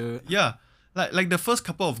fire. Yeah, like the first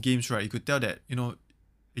couple of games, right, you could tell that, you know,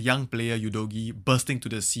 a young player Udogie bursting to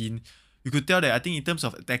the scene. You could tell that I think in terms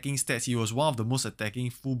of attacking stats, he was one of the most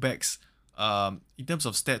attacking fullbacks. In terms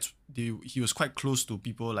of stats, he was quite close to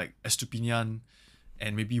people like Estupinian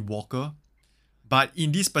and maybe Walker. But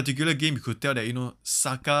in this particular game, you could tell that, you know,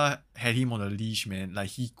 Saka had him on a leash, man. Like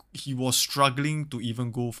he was struggling to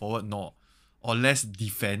even go forward or less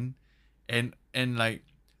defend. And like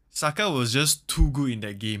Saka was just too good in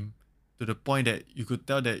that game to the point that you could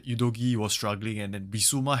tell that Udogie was struggling, and then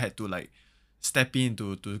Bissouma had to like step in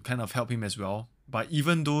to kind of help him as well. But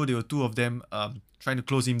even though there were 2 of them trying to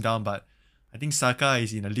close him down, but I think Saka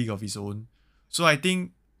is in a league of his own. So I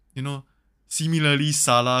think, you know, similarly,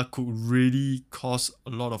 Salah could really cause a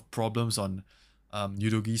lot of problems on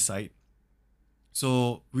Udogie's side.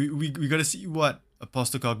 So we got to see what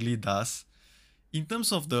Postecoglou does. in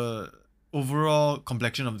terms of the overall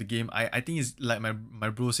complexion of the game, I think it's like my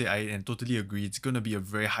bro said, and totally agree. It's gonna be a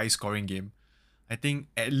very high scoring game. I think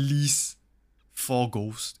at least 4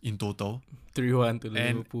 goals in total. 3-1 to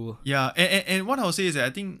And Liverpool. yeah, and what I'll say is that I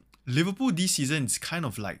think Liverpool this season is kind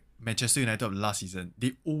of like Manchester United of last season.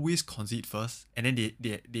 They always concede first, and then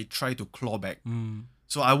they try to claw back.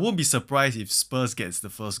 So I won't be surprised if Spurs gets the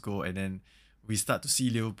first goal, and then we start to see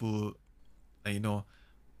Liverpool,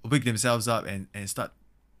 wake themselves up and start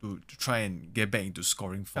to try and get back into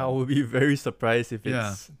scoring I form. will be very surprised if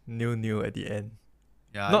Yeah. it's 0-0 at the end.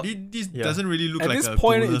 Yeah, Not- this yeah. doesn't really look At like this a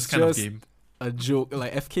point, goalless it's kind of just- game. A joke.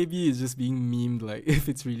 Like, FKB is just being memed, like, if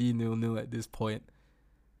it's really 0-0 at this point.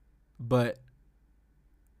 But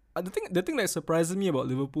the thing that surprises me about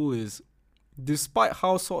Liverpool is, despite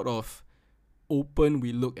how sort of open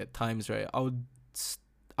we look at times, right,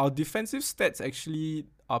 our defensive stats actually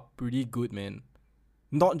are pretty good, man.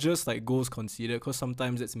 Not just like goals conceded, because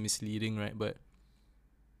sometimes that's misleading, right? But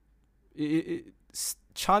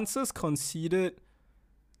chances conceded,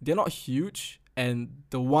 they're not huge, and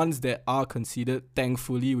the ones that are conceded,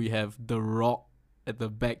 thankfully we have The Rock at the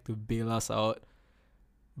back to bail us out.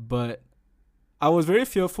 But I was very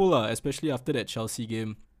fearful, especially after that Chelsea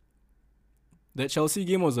game. That Chelsea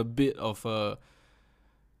game was a bit of a...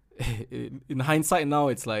 In hindsight now,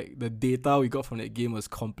 it's like the data we got from that game was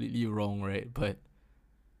completely wrong, right? But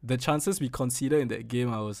the chances we conceded in that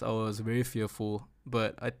game, I was very fearful.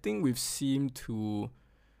 But I think we've seemed to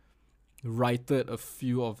righted a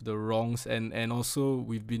few of the wrongs, and also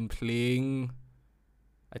we've been playing,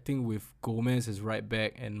 I think, with Gomez as right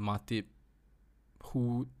back and Matip,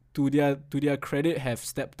 who to their credit have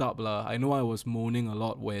stepped up lah. I know I was moaning a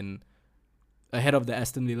lot when ahead of the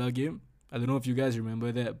Aston Villa game. I don't know if you guys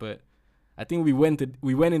remember that, but I think we went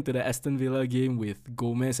into the Aston Villa game with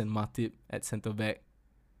Gomez and Matip at centre back,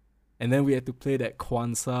 and then we had to play that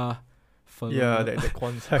Kwanzaa fella. Yeah, that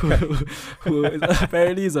Kwanzaa guy. who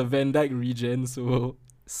apparently is a Van Dijk regen, so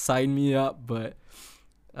sign me up. But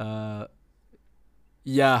the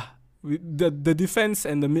defense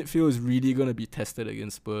and the midfield is really gonna be tested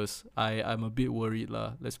against Spurs. I'm a bit worried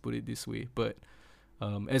lah. Let's put it this way. But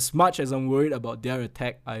as much as I'm worried about their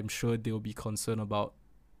attack, I'm sure they'll be concerned about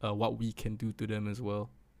what we can do to them as well.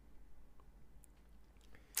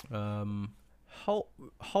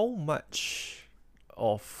 How much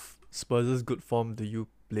of Spurs' good form do you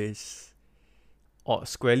place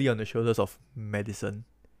squarely on the shoulders of Maddison?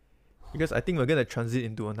 Because I think we're gonna transit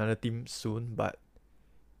into another team soon, but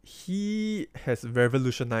he has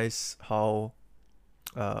revolutionized how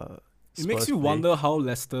It makes Spurs you play. wonder how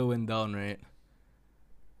Leicester went down, right?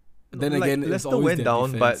 Then Like, again, it's Leicester always went their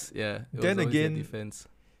down, defense. but yeah, it was then always their again, defense.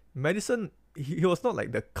 Madison, he was not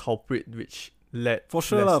like the culprit which led For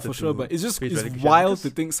sure, Leicester for sure. to But it's face it's relegation. wild Because to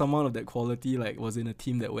think someone of that quality like was in a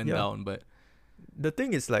team that went Yeah. down. But the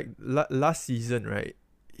thing is, like, last season, right,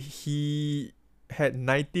 he had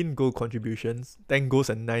 19 goal contributions, 10 goals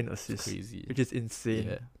and 9 it's assists, crazy. which is insane.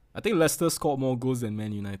 Yeah, I think Leicester scored more goals than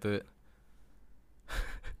Man United,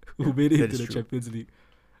 who made it that into is the true. Champions League.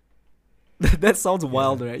 That sounds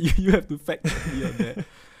wild, right? You have to fact check me on that.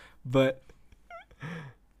 But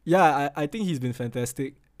yeah, I think he's been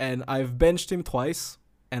fantastic, and I've benched him twice,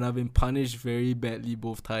 and I've been punished very badly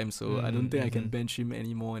both times. So I don't think I can Mhm. bench him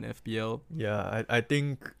anymore in FPL. Yeah, I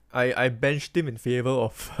think I benched him in favor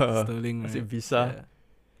of Sterling, was right? it Visa? Yeah.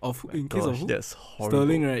 Of My in case of gosh, who? that's horrible.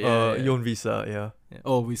 Sterling, right? Yeah, yeah. Yon Visa, yeah. Yeah.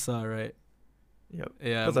 Oh, Visa, right? Yep.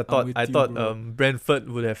 Yeah. Because I'm I with you, thought bro. Brentford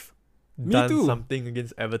would have Me done too. something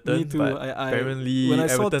against Everton. Me too. But I apparently when I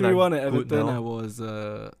saw Everton 3-1 are at good Everton, now. I was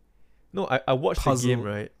No, I watched the game, puzzled.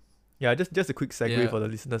 right? Yeah, just a quick segue Yeah. for the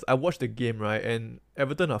listeners. I watched the game, right, and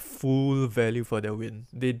Everton are full value for their win.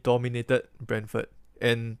 They dominated Brentford,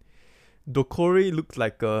 and Dokore looked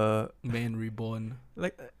like a man reborn.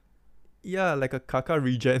 like a Kaka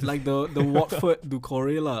regen. Like the Watford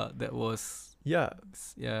Ducore lah. That was yeah,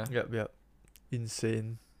 yeah.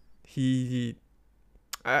 insane.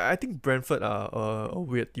 I think Brentford are a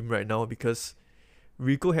weird team right now because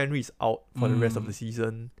Rico Henry is out for the rest of the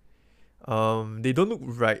season. They don't look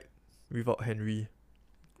right without Henry.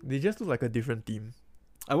 They just look like a different team.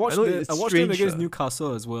 I watched know them it's against strange,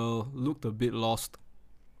 Newcastle as well. Looked a bit lost.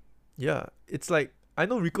 Yeah, it's like I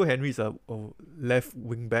know Rico Henry is a left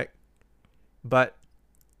wing back, but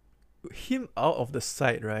him out of the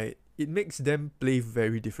side, right? It makes them play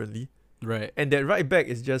very differently. Right. And that right back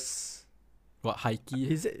is just What, Heike?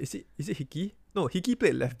 is it Hickey? No, Hickey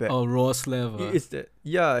played left back. Oh, Roslav. It's that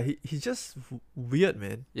he's just weird,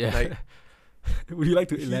 man. Yeah. Like Would you like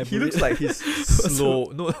to he elaborate? looks like he's slow.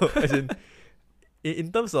 No, as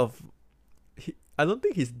in terms of I don't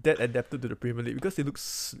think he's that adapted to the Premier League because he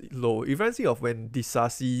looks low. It reminds me of when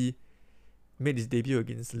Disasi made his debut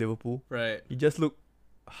against Liverpool. Right. He just looked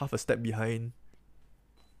half a step behind.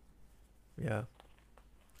 Yeah.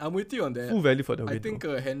 I'm with you on that. Full value for the win. I think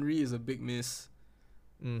Henry is a big miss.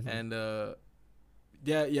 Mhm. And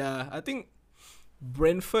yeah, I think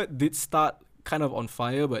Brentford did start kind of on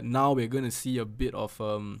fire, but now we're going to see a bit of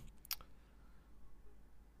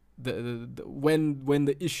when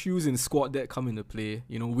the issues in squad that come into play.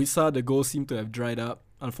 You know, Wissa, the goals seem to have dried up.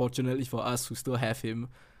 Unfortunately for us who still have him,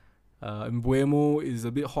 Mbuemo is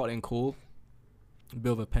a bit hot and cold, a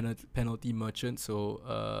bit of a penalty merchant.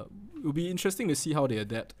 So it'll be interesting to see how they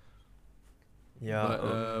adapt. Yeah.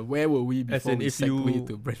 But where were we as before in we if segue you-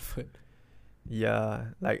 to Brentford?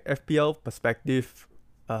 Yeah, like FPL perspective,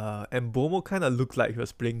 Mbomo kind of looked like he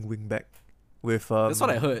was playing wing back with. That's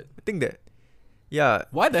what I heard. I think that. Yeah.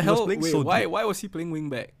 Why the he was hell? playing Wait, so why deep. why was he playing wing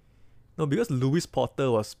back? No, because Luis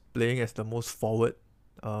Potter was playing as the most forward.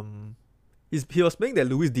 He was playing that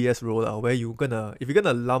Luis Diaz role, where if you're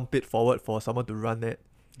gonna lump it forward for someone to run it,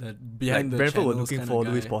 The behind like the Brentford were channels looking kinda for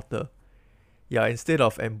guy. Luis Potter. Yeah, instead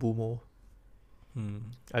of Mbumo.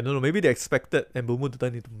 I don't know. Maybe they expected Mbumo to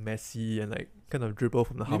turn into Messi and like kind of dribble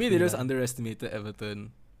from the halfway Maybe they just line. underestimated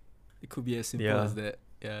Everton. It could be as simple Yeah. as that.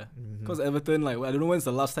 Yeah. Mhm. Because Everton, like, I don't know when's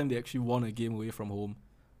the last time they actually won a game away from home.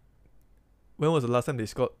 When was the last time they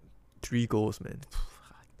scored 3 goals, man?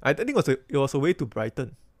 I think it was away to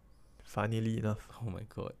Brighton. Funnily enough, Oh my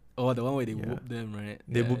god. Oh, the one where they Yeah. whooped them, right?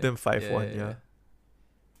 they whooped them 5-1. Yeah.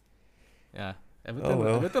 Yeah. Everton.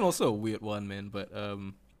 well. Everton also a weird one, man. But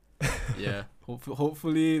yeah.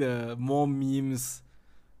 Hopefully the more memes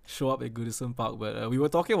show up at Goodison Park. But we were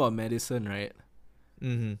talking about Madison, right?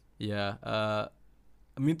 Mm-hmm. Yeah.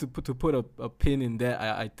 I mean to put a pin in that,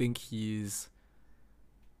 I think he's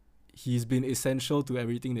been essential to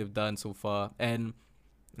everything they've done so far. And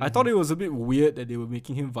I thought it was a bit weird that they were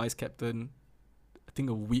making him vice captain, I think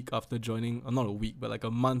a week after joining, or not a week, but like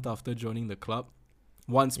a month after joining the club.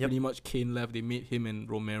 Once Yep. pretty much Kane left, they made him and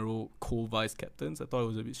Romero co-vice captains. I thought it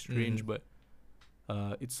was a bit strange, Mhm. but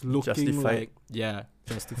it's looking Justified. like, yeah,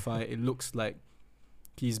 justified. It looks like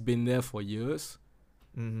he's been there for years.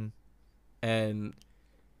 Mm-hmm. And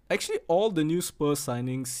actually, all the new Spurs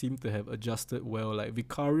signings seem to have adjusted well. Like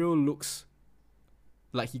Vicario looks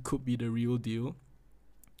like he could be the real deal.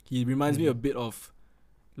 He reminds me a bit of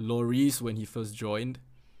Lloris when he first joined.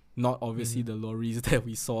 Not obviously the Lloris that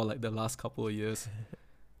we saw like the last couple of years.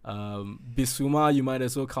 Bissouma, you might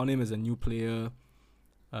as well count him as a new player.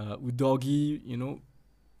 Udogi, you know,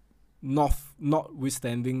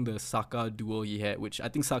 notwithstanding the Saka duel he had, which I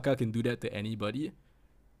think Saka can do that to anybody.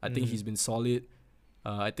 I think he's been solid.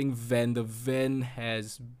 I think Van de Ven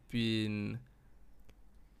has been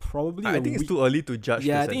probably I think it's too early to judge.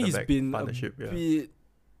 yeah, the I think he's centre-back been partnership. a Yeah. bit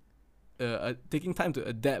taking time to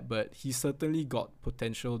adapt, but he certainly got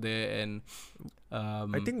potential there. And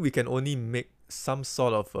I think we can only make some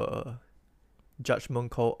sort of judgment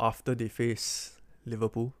call after they face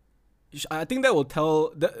Liverpool. I think that will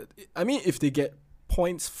tell that. I mean, if they get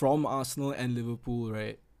points from Arsenal and Liverpool,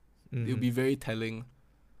 right, it'll be very telling.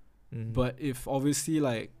 But if obviously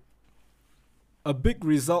like a big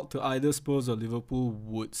result to either Spurs or Liverpool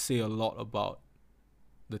would say a lot about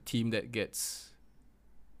the team that gets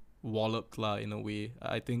walloped in a way.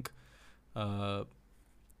 I think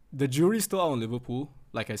the jury's still out on Liverpool.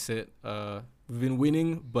 Like I said, we've been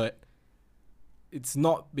winning, but it's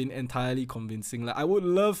not been entirely convincing. Like I would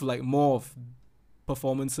love like more of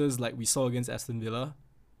performances like we saw against Aston Villa,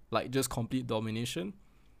 like just complete domination.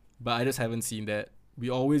 But I just haven't seen that. We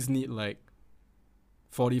always need like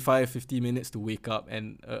 45, 50 minutes to wake up,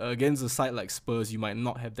 and against a side like Spurs, you might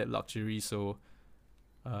not have that luxury. So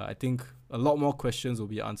I think a lot more questions will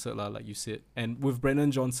be answered, like you said. And with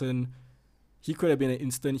Brennan Johnson, he could have been an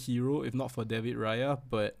instant hero if not for David Raya.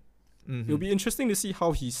 But it'll be interesting to see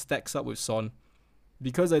how he stacks up with Son,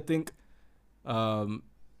 because I think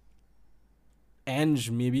Ange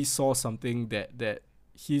maybe saw something that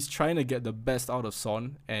he's trying to get the best out of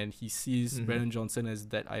Son, and he sees Brennan Johnson as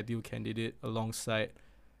that ideal candidate alongside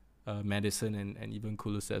Maddison and even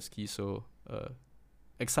Kulusevski. So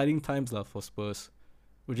exciting times for Spurs,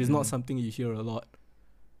 which is not something you hear a lot,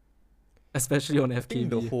 especially on I think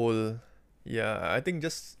the FKB. whole, I think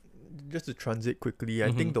just to transit quickly,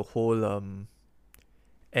 I think the whole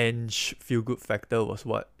Ange feel good factor was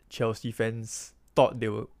what Chelsea fans thought they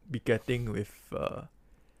would be getting with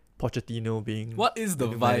Pochettino being What is the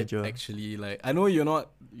new vibe manager. actually? Like, I know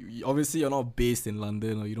obviously you're not based in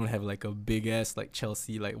London, or you don't have like a big ass like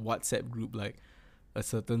Chelsea like WhatsApp group like a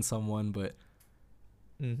certain someone, but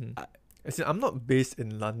As in, I'm not based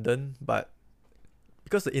in London, but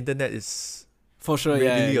because the internet is For sure,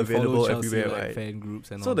 readily you follow available Chelsea, everywhere, like, right? fan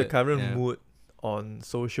groups and So all the that. current Yeah. mood on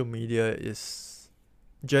social media is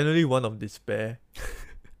generally one of despair.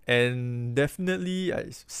 And definitely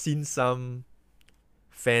I've seen some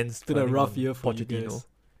fans It's been a turning rough on year for you Pochettino.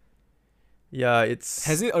 guys. has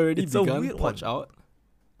Has it already it's a begun? weird Poch one. out?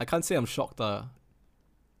 I can't say I'm shocked.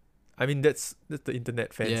 I mean that's the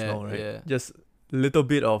internet fans Yeah, now, right? yeah. Just a little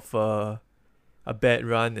bit of a bad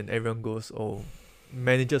run and everyone goes, oh,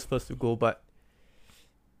 managers first to go. But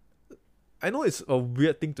I know it's a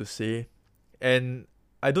weird thing to say, and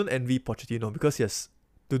I don't envy Pochettino because he has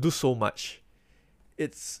to do so much.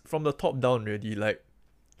 It's from the top down really. Like,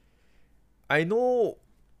 I know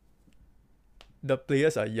the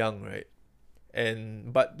players are young, right?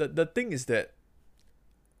 But the thing is that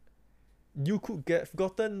you could get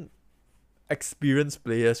gotten experienced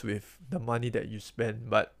players with the money that you spend,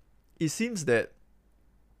 but it seems that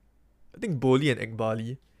I think Boli and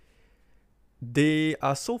Ekbali, they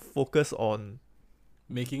are so focused on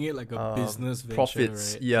Making it like a business venture,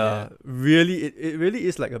 profits. right? Yeah, really, it really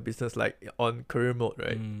is like a business, like on career mode,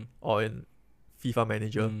 right? Mm, Or in FIFA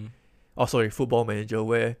Manager, mm. Football Manager,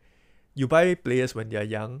 where you buy players when they're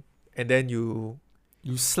young and then you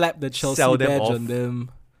You slap the Chelsea sell them badge off. on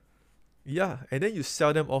them. and then you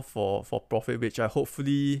sell them off for profit, which I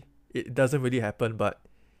hopefully it doesn't really happen, but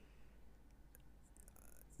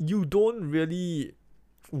you don't really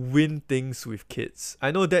win things with kids.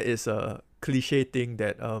 I know that is a cliche thing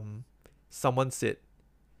that someone said.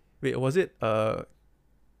 Wait, was it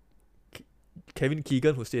Kevin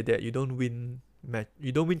Keegan who said that you don't win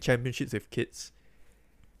championships with kids?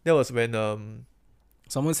 That was when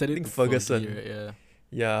Someone said I it think to Fergie, Ferguson. right? Yeah.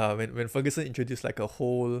 yeah, when Ferguson introduced like a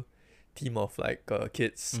whole team of like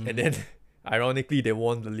kids, and then ironically they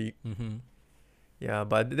won the league. Mm-hmm. Yeah,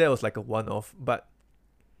 but that was like a one-off. But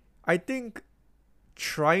I think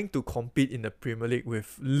trying to compete in the Premier League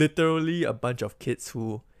with literally a bunch of kids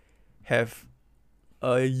who have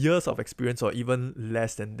years of experience or even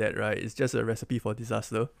less than that, right? It's just a recipe for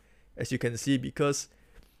disaster, as you can see, because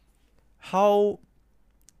how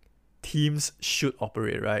teams should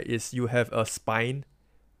operate, right, is you have a spine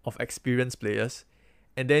of experienced players,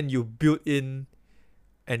 and then you build in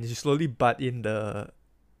and you slowly butt in the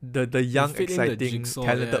young, fit in the exciting, jigsaw,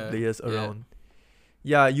 talented yeah, players yeah. around.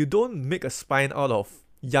 Yeah, you don't make a spine out of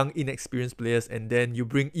young, inexperienced players and then you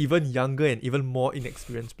bring even younger and even more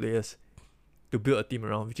inexperienced players to build a team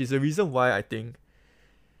around, which is the reason why I think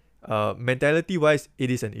mentality wise it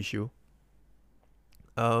is an issue.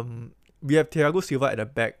 We have Thiago Silva at the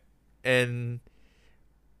back, and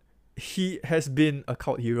he has been a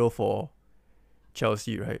cult hero for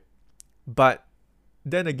Chelsea, right? But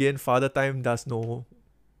then again, Father Time does no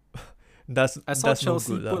I saw does no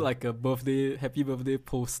Chelsea good, put lah. like a happy birthday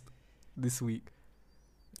post this week.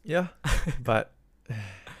 Yeah, but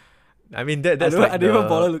I mean that's I like didn't even the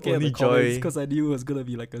bother looking at only the comments joy. because I knew it was gonna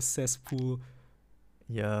be like a cesspool.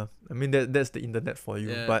 Yeah, I mean that's the internet for you.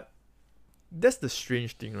 Yeah. But that's the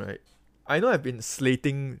strange thing, right? I know I've been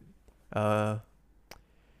slating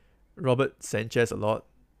Robert Sanchez a lot,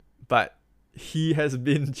 but he has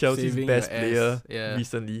been Chelsea's Saving best your ass. player Yeah.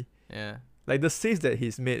 recently. Yeah. Like the saves that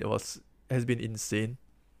he's made has been insane.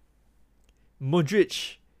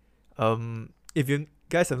 Modric, if you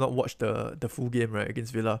guys have not watched the full game, right,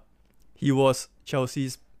 against Villa, he was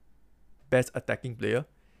Chelsea's best attacking player.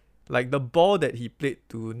 Like the ball that he played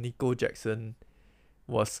to Nico Jackson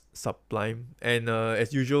was sublime, and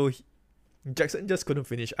as usual, Jackson just couldn't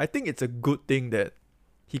finish. I think it's a good thing that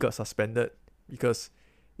he got suspended because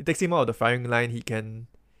it takes him out of the firing line. He can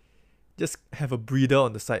just have a breather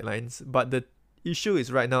on the sidelines. But the issue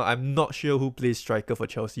is right now, I'm not sure who plays striker for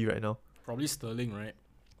Chelsea right now. Probably Sterling, right?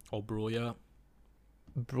 Or Broya.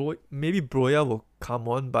 Maybe Broya will come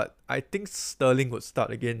on, but I think Sterling would start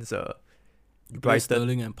against You play Brighton.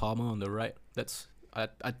 Sterling and Palmer on the right.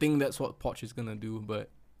 I think that's what Poch is gonna do, but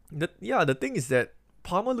The thing is that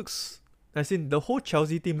Palmer looks, as in the whole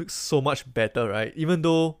Chelsea team looks so much better, right? Even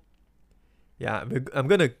though, yeah, I'm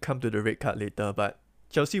gonna come to the red card later, but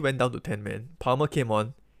Chelsea went down to 10 men. Palmer came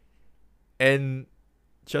on, and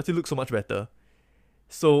Chelsea looked so much better.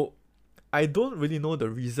 So I don't really know the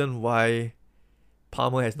reason why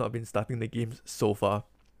Palmer has not been starting the games so far.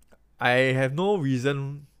 I have no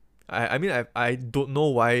reason. I mean I don't know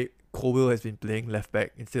why Colwell has been playing left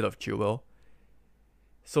back instead of Chilwell.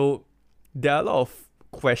 So there are a lot of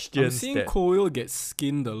I'm questions seeing that Coyle get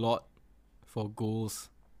skinned a lot for goals.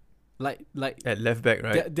 Like at left back,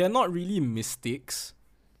 right? they're not really mistakes,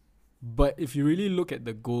 but if you really look at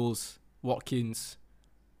the goals, Watkins,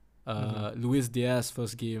 Luis Diaz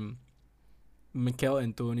first game, Mikel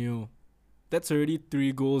Antonio, that's already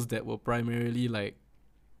 3 goals that were primarily like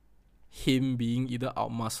him being either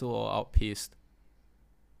outmuscled or outpaced.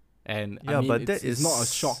 And I Yeah, mean, but it's that not a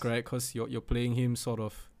is shock, right? Because you're playing him sort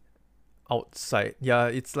of. outside. Yeah,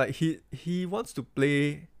 it's like he wants to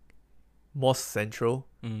play more central,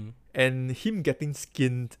 Mm. and him getting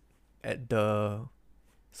skinned at the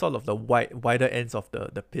sort of the wider ends of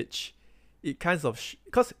the pitch. It kind of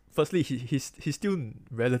because firstly he's still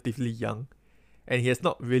relatively young, and he has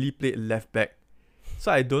not really played left back.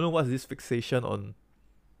 So I don't know what's this fixation on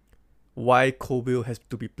why Colville has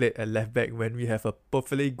to be played at left back when we have a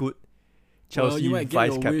perfectly good Well, you Chelsea might get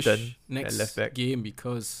vice your captain wish at next left back. game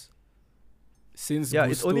because since Yeah,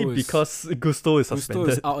 Gusto it's only is, because Gusto is Gusto suspended.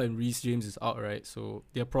 is out and Reece James is out, right? So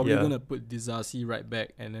they're probably Yeah. gonna put Disasi right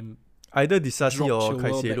back and then Either Disasi drop or Chilwell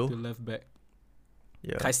back Caicedo. to left back.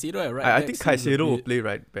 Yeah. Caicedo at right I back. think seems a Caicedo will bit- play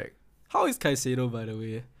right back. How is Caicedo, by the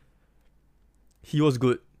way? He was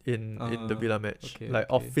good in the Ah, Villa match. okay, like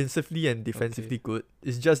okay. offensively and defensively good.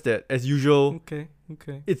 It's just that as usual, Okay.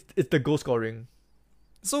 it's the goal scoring.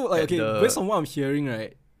 So like, At okay, the- based on what I'm hearing,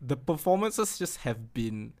 right, the performances just have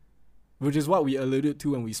been, which is what we alluded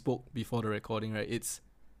to when we spoke before the recording, right? It's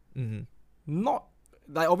Mm-hmm. not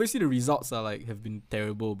like obviously the results are like have been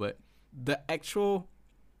terrible, but the actual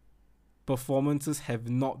performances have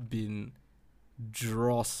not been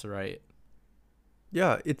dross, right?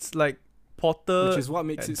 Yeah, it's like Potter. Which is what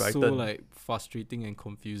makes at it so Brighton. like frustrating and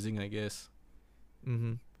confusing, I guess.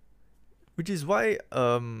 Mm-hmm. Which is why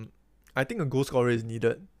I think a goal scorer is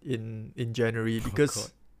needed in January because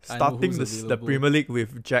God. I know starting who's the available. Premier League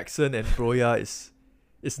with Jackson and Broya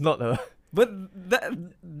is not a But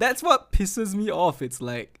that's what pisses me off. It's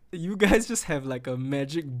like you guys just have like a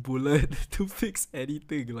magic bullet to fix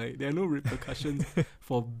anything. Like there are no repercussions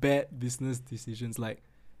for bad business decisions. Like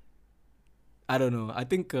I don't know. I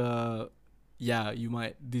think yeah, you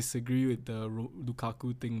might disagree with the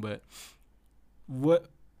Lukaku thing, but what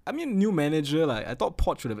I mean, new manager. Like I thought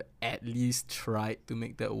Poch would have at least tried to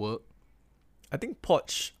make that work. I think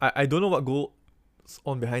Poch, I don't know what goes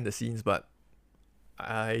on behind the scenes, but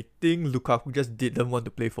I think Lukaku just didn't want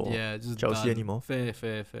to play for Yeah, just Chelsea done. anymore. Fair.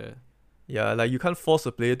 Yeah, like you can't force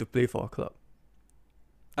a player to play for a club.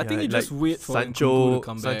 I think you like just wait for Nkunku Sancho. to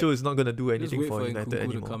come back. Sancho is not gonna do Just anything wait for for United Nkunku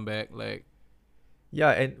anymore. to come back. Like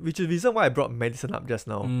Yeah, and which is the reason why I brought Madison up just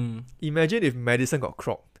now. Imagine if Madison got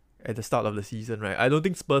crocked at the start of the season, right? I don't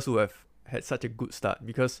think Spurs would have had such a good start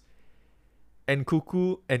because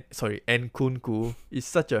Nkunku is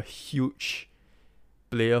such a huge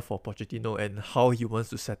player for Pochettino and how he wants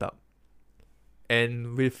to set up.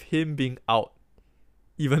 And with him being out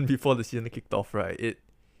even before the season kicked off, right?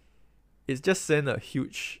 It's just sent a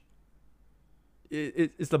huge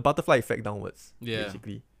it's the butterfly effect downwards, Yeah.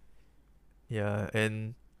 basically. Yeah,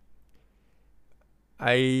 and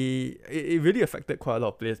it really affected quite a lot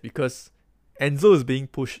of players because Enzo is being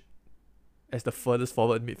pushed as the furthest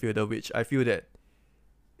forward midfielder, which I feel that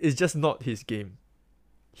is just not his game.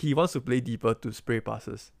 He wants to play deeper to spray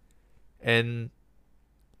passes. And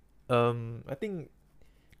I think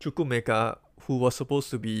Chukwuemeka, who was supposed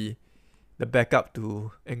to be the backup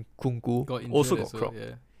to Nkunku, got injured also as got well, cropped.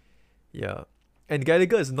 yeah. Yeah. And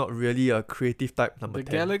Gallagher is not really a creative type number The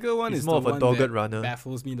 10. Gallagher one He's is more the of a one dogged that runner.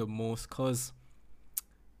 baffles me the most because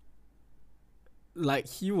like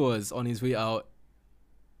he was on his way out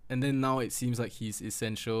and then now it seems like he's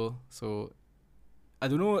essential. So I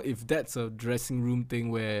don't know if that's a dressing room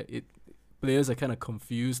thing where players are kind of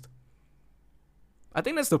confused. I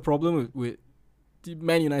think that's the problem with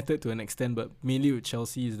Man United to an extent, but mainly with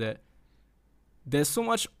Chelsea is that there's so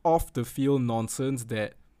much off the field nonsense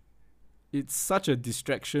that it's such a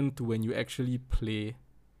distraction to when you actually play.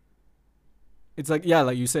 It's like, yeah,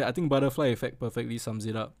 like you said, I think butterfly effect perfectly sums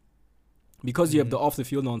it up. Because you have the off the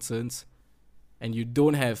field nonsense and you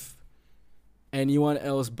don't have anyone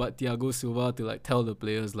else but Thiago Silva to like tell the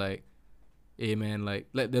players like, hey man, like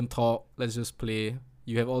let them talk, let's just play.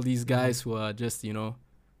 You have all these guys who are just,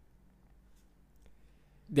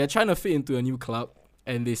 they're trying to fit into a new club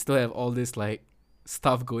and they still have all this like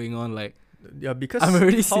stuff going on. Like Yeah, because I'm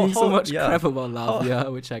already how- seeing so how- much yeah. crap about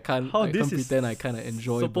Lavia, which I can't this is pretend I kind of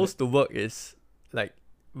enjoy. supposed to work is like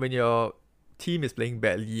when your team is playing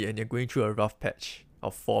badly and you're going through a rough patch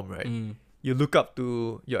of form, right? You look up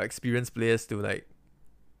to your experienced players to like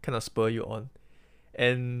kind of spur you on.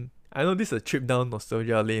 And I know this is a trip down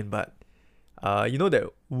nostalgia lane, but you know that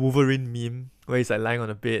Wolverine meme where he's like lying on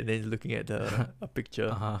a bed and then he's looking at a picture,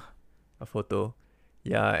 a photo.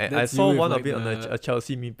 Yeah, and I That's saw you with, one like, of it on the- a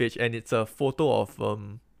Chelsea meme page, and it's a photo of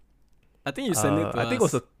I think you sent it to I us. think it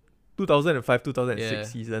was a 2005-2006 Yeah.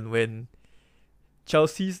 season when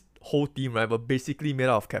Chelsea's whole team, right, were basically made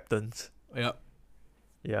out of captains Yeah.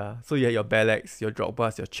 Yeah, so you had your Balax, your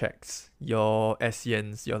Drogbas, your Czechs, your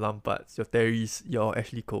Essiens, your Lampards, your Terrys, your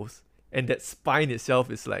Ashley Coles. And that spine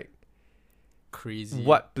itself is like Crazy.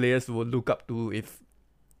 what players will look up to if,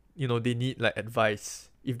 they need like advice,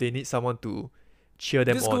 if they need someone to cheer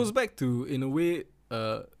them This on. goes back to, in a way,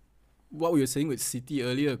 what we were saying with City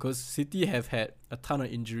earlier, because City have had a ton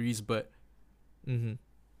of injuries, but Mm-hmm.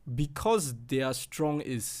 because they are strong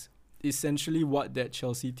is essentially what that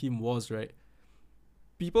Chelsea team was, right?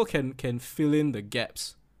 People can fill in the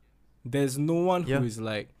gaps. There's no one Yeah. who is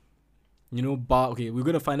like, okay, we're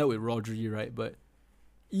gonna find out with Rodri, right? But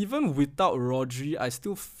even without Rodri, I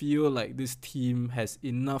still feel like this team has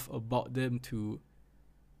enough about them to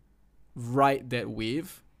ride that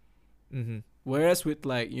wave. Mm-hmm. Whereas with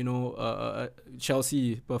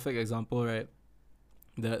Chelsea, perfect example, right?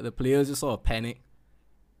 The players just sort of panic.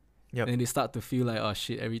 Yep. And they start to feel like, oh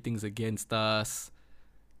shit, everything's against us.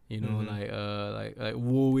 Mhm. Like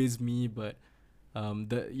woe is me. But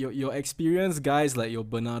your experienced guys like your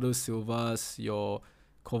Bernardo Silvas, your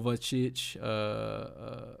Kovacic,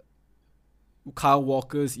 Kyle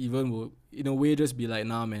Walkers even will in a way just be like,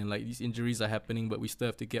 nah man, like these injuries are happening, but we still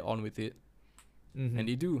have to get on with it. Mm-hmm. And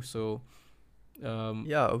they do. So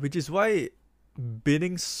Yeah, which is why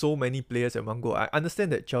bidding so many players at one go. I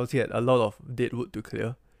understand that Chelsea had a lot of deadwood to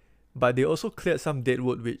clear, but they also cleared some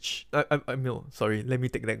deadwood which no, sorry, let me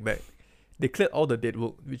take that back. They cleared all the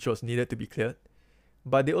deadwood which was needed to be cleared,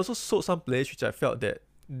 but they also sold some players which I felt that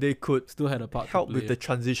they could still had a part help to play. with the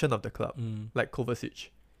transition of the club. Mm. Like Kovacic.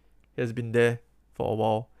 He has been there for a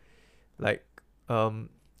while. Like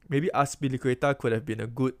maybe Aspilicueta could have been a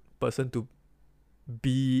good person to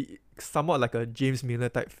be somewhat like a James Milner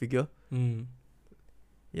type figure. Mm.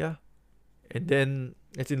 Yeah. And then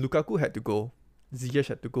as in Lukaku had to go. Ziyech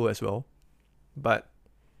had to go as well. But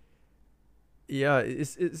yeah,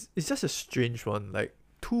 it's just a strange one. Like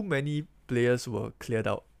too many players were cleared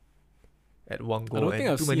out at one go, I don't think and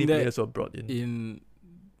I've too seen many that players were brought in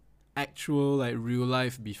actual like real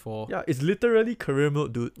life before. Yeah, it's literally career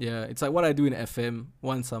mode, dude. Yeah, it's like what I do in FM.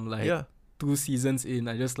 Once I'm like Yeah. 2 seasons in,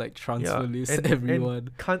 I just like transfer list and everyone.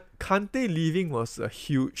 Kante leaving was a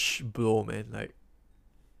huge blow, man. Like,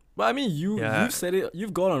 But I mean, Yeah. you've said it.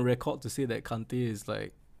 You've gone on record to say that Kante is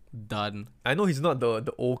like done. I know he's not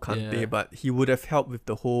the old Kante, Yeah. but he would have helped with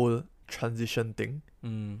the whole transition thing.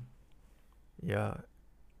 Mm. Yeah.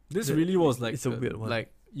 This The- really was like it's a weird one.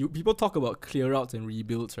 Like people talk about clear outs and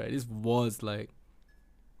rebuilds, right? This was like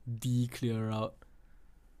the clear out.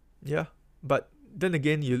 Yeah. But then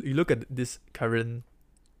again, you look at this current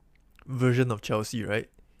version of Chelsea, right?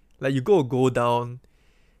 Like you go down,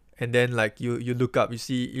 and then like you look up,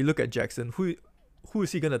 you look at Jackson. Who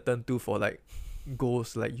is he gonna turn to for like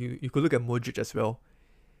goals? Like you could look at Modric as well.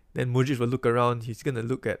 Then Modric will look around. He's gonna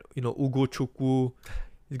look at Ugo Chukwu.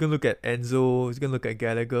 He's gonna look at Enzo. He's gonna look at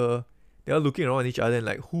Gallagher. They're all looking around at each other and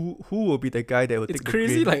like who will be the guy that will It's take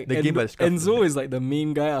crazy. the Like game by the scruff of the Enzo neck? is like the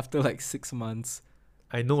main guy after like 6 months.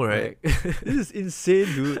 I know, right? Like, This is insane,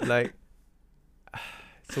 dude. Like,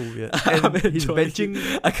 so weird. I'm And he's enjoying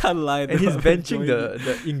benching, I can't lie. and though, he's I'm benching enjoying it.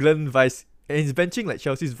 the England vice, and he's benching like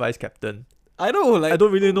Chelsea's vice captain. I know. Like I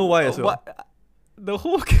don't really know why as well. What the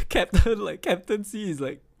whole captaincy is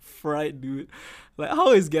like fried, dude. Like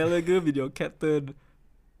how is Gallagher been your captain?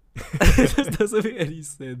 It just doesn't make any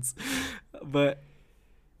sense. But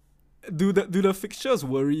do the fixtures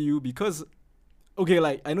worry you? Because okay,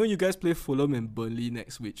 like I know you guys play Fulham and Burnley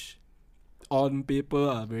next, which on paper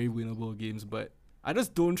are very winnable games, but I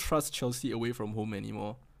just don't trust Chelsea away from home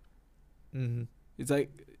anymore. Mm-hmm. It's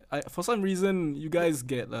like for some reason you guys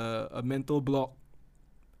get a mental block,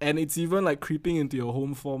 and it's even like creeping into your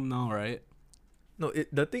home form now, right? No,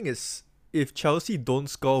 the thing is, if Chelsea don't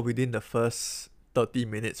score within the first 30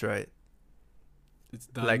 minutes, right? It's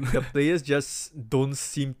done. Like the players just don't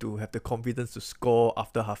seem to have the confidence to score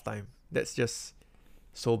after halftime. That's just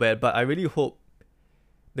so bad. But I really hope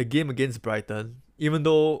the game against Brighton, even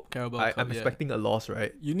though Carabao I'm Cup, yeah. expecting a loss,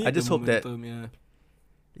 right? You need I just the hope that- momentum,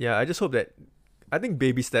 Yeah, I just hope that I think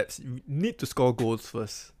baby steps. You need to score goals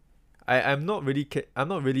first. I'm not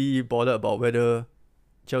really bothered about whether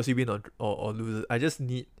Chelsea win or lose. I just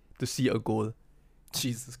need to see a goal.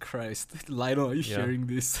 Jesus Christ. Lionel, are you Yeah. sharing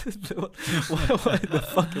this? what the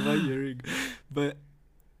fuck am I hearing? But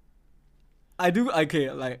I do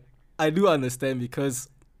understand because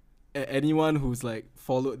anyone who's like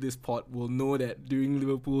followed this pod will know that during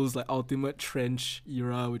Liverpool's like ultimate trench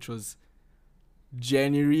era, which was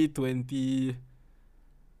January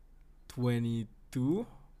 2022.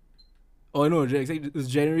 Oh no, it was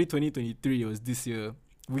January 2023. It was this year.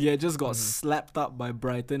 We had just got slapped up by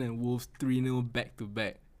Brighton and Wolves 3-0 back to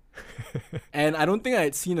back. And I don't think I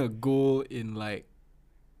had seen a goal in like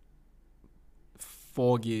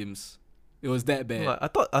 4 games. It was that bad. No,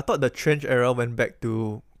 I thought the trench era went back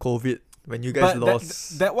to COVID when you guys But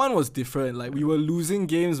lost. that one was different. Like we were losing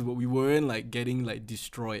games, but we weren't like getting like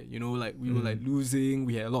destroyed. You know, like we were like losing.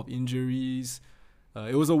 We had a lot of injuries.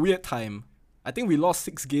 It was a weird time. I think we lost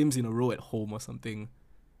 6 games in a row at home or something.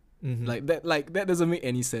 Like that doesn't make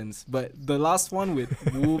any sense. But the last one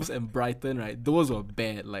with Wolves and Brighton, right? Those were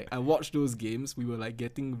bad. Like I watched those games. We were like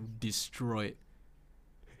getting destroyed,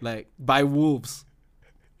 like by Wolves.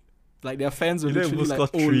 Like their fans were You let literally Wolves like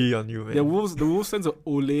score 3 on you, man. the Wolves fans were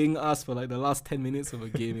olaying us for like the last 10 minutes of a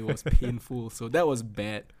game. It was painful. So that was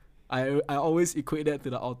bad. I always equate that to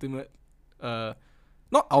the ultimate, not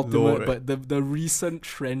ultimate, Low, right? but the recent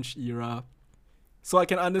trench era. So I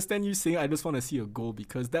can understand you saying I just want to see a goal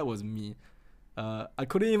because that was me. I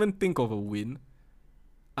couldn't even think of a win.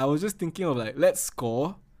 I was just thinking of like, let's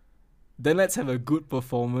score, then let's have a good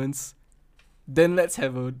performance, then let's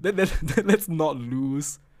have then let's not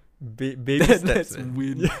lose. Baby Then steps, let's man.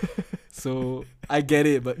 win. So I get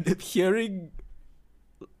it, but hearing,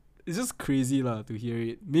 it's just crazy lah to hear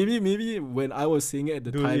it. Maybe when I was saying it at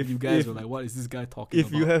the Dude, time, if- you guys if- were like, "What is this guy talking If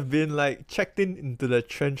about?" you have been like checked into the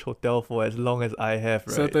Trench Hotel for as long as I have,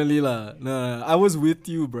 right? Certainly lah. No, I was with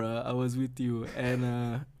you, bruh. I was with you,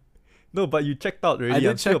 and No, but you checked out already. did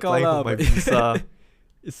I'm still check out applying lah, for my but- visa.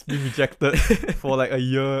 It's been rejected for like a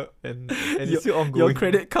year and it's still ongoing. your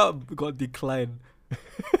credit card got declined.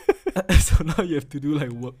 So now you have to do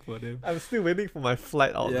like work for them. I'm still waiting for my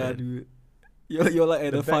flight out. Yeah, man. dude. You're like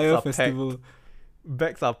at The a bags fire are packed. festival.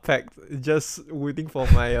 Bags are packed, just waiting for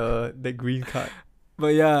my the green card.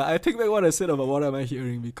 But yeah, I take back what I said about what am I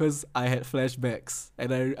hearing because I had flashbacks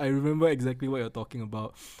and I remember exactly what you're talking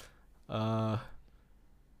about.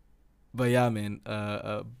 But yeah, man.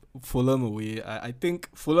 Fulham away. I think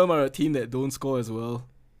Fulham are a team that don't score as well.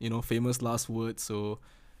 You know, famous last words. So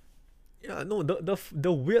Yeah, no.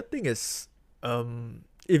 The weird thing is,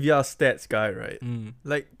 if you're a stats guy, right?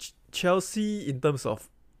 Like Chelsea in terms of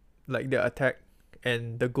like their attack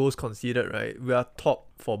and the goals conceded, right? We are top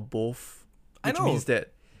for both, I which know. means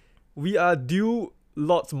that we are due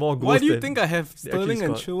lots more goals. why do you than think I have they actually Sterling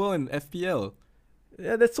and scored. Chilwell in FPL?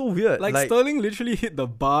 Yeah, that's so weird. Like Sterling literally hit the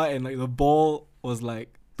bar and like the ball was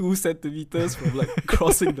like 2 centimeters from like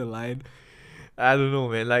crossing the line. I don't know,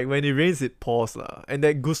 man. Like when it rains, it pours, lah. And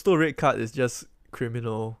that Gusto red card is just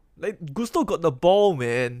criminal. Like Gusto got the ball,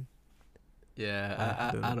 man.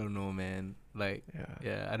 Yeah, I don't know, man. Like,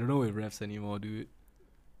 yeah, I don't know with refs anymore, dude.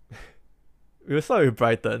 We'll start with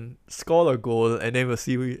Brighton, score a goal, and then we'll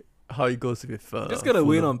see how it goes with. Just gotta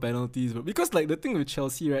win Fulham. on penalties, but because like the thing with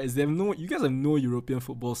Chelsea, right, is you guys have no European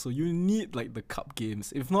football, so you need like the cup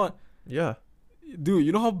games. If not, Yeah. dude,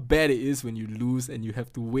 you know how bad it is when you lose and you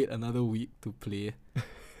have to wait another week to play.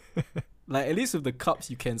 Like at least with the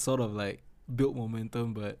cups, you can sort of like build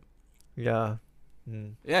momentum, but Yeah.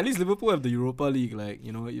 yeah, at least Liverpool have the Europa League. Like,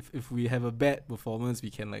 you know, if we have a bad performance, we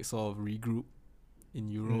can like sort of regroup in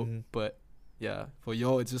Europe. But yeah, for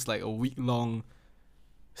y'all, it's just like a week-long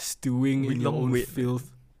stewing in your Week-long own wait.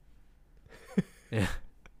 filth. Yeah.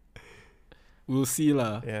 We'll see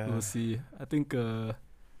lah. Yeah. We'll see. I think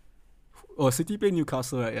City play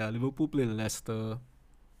Newcastle, right? Yeah, Liverpool play Leicester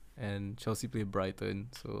and Chelsea play Brighton.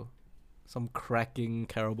 So some cracking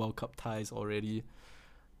Carabao Cup ties already.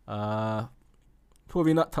 Who have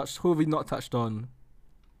we not touched on?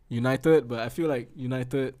 United, but I feel like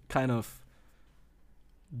United kind of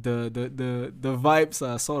the vibes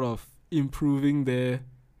are sort of improving there.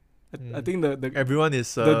 I think the Everyone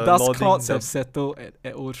is the dust lauding clouds the- have settled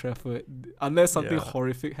at Old Trafford, unless something Yeah.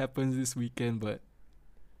 horrific happens this weekend. But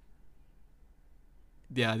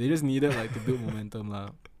yeah, they just needed like to build momentum lah.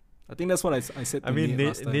 I think that's what I said. To I mean, Nate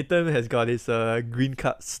last time. Nathan has got his green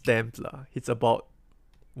card stamped lah. He's about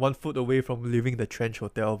 1 foot away from leaving the Trench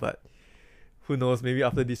Hotel, but who knows? Maybe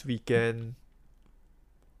after this weekend,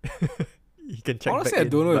 he can check Honestly, back I in,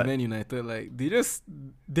 don't know but with Man United. Like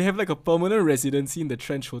they have like a permanent residency in the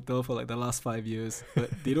Trench Hotel for like the last 5 years, but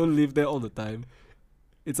they don't live there all the time.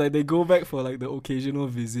 It's like they go back for like the occasional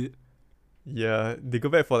visit. yeah, they go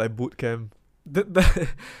back for like boot camp.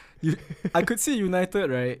 I could see United,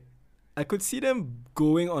 right? I could see them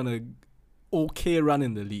going on a okay run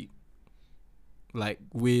in the league. Like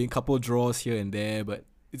win a couple draws here and there, but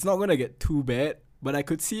it's not gonna get too bad. But I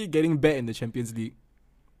could see it getting bad in the Champions League.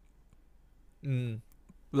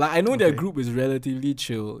 Like I know their Okay. group is relatively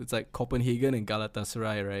chill. It's like Copenhagen and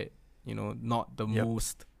Galatasaray, right? You know, not the Yep.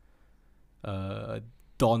 most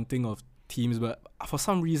daunting of teams, but for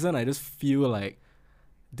some reason I just feel like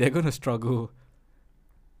they're gonna struggle.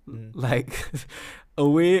 Like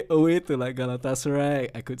away to like Galatasaray,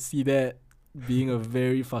 I could see that being a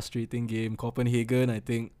very frustrating game. Copenhagen, I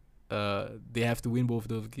think, they have to win both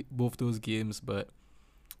those games, but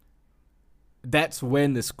that's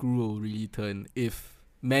when the screw will really turn. If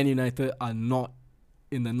Man United are not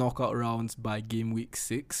in the knockout rounds by game week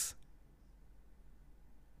 6,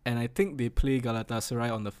 and I think they play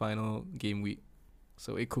Galatasaray on the final game week,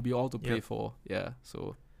 so it could be all to play for. Yeah,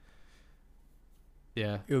 so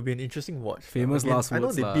yeah, It will be an interesting watch. Famous last I know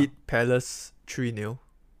words they lah. beat Palace 3-0 in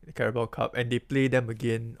the Carabao Cup, and they play them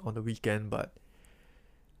again on the weekend, but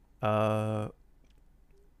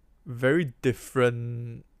very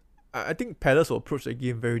different. I think Palace will approach the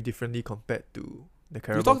game very differently compared to the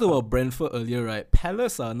Carabao You talked Cup. about Brentford earlier, right?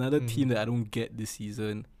 Palace are another Mm. team that I don't get this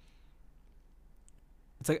season.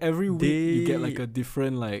 It's like every week you get like They- a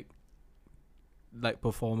different like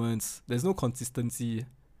performance. There's no consistency.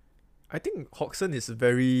 I think Hodgson is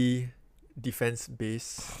very defensive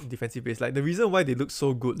based. Like the reason why they looked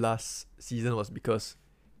so good last season was because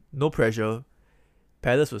no pressure,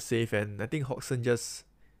 Palace was safe, and I think Hodgson just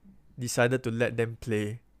decided to let them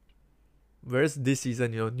play. Whereas this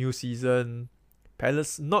season, new season,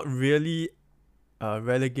 Palace not really a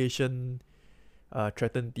relegation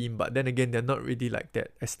threatened team, but then again they're not really like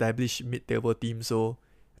that established mid-table team. So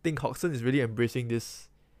I think Hodgson is really embracing this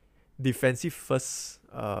defensive first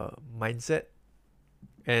mindset.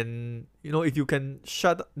 And if you can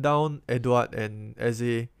shut down Edouard and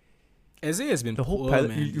Eze, Eze has been the whole poor, Palace,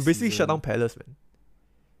 man. you this basically season. shut down Palace, man.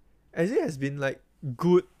 Eze has been like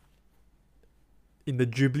good in the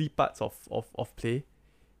dribbly parts of play,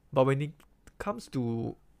 but when it comes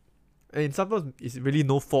to, and sometimes it's really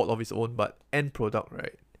no fault of his own, but end product,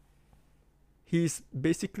 right? He's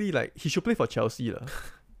basically like he should play for Chelsea, lah.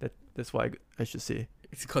 That's what I should say.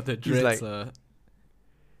 He's got the He's dreads. like-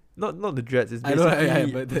 Not the dreads. It's I know, basically yeah,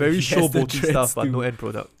 but very he has the showboaty dreads stuff, but too. no end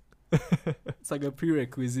product. It's like a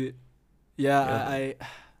prerequisite. Yeah, Yeah.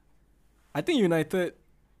 I think United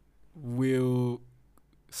will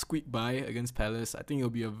squeak by against Palace. I think it'll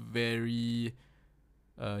be a very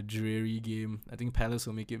dreary game. I think Palace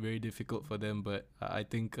will make it very difficult for them, but I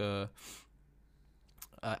think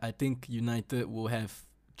I think United will have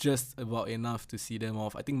just about enough to see them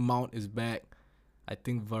off. I think Mount is back. I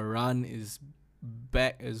think Varane is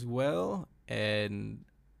back as well, and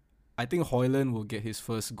I think Højlund will get his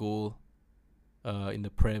first goal in the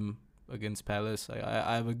Prem against Palace.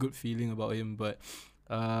 I have a good feeling about him, but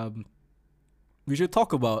we should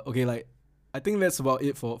talk about I think that's about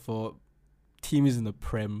it for teams in the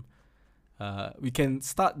Prem. We can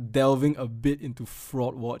start delving a bit into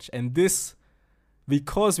Fraud Watch, and this,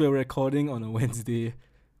 because we're recording on a Wednesday,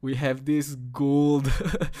 we have this gold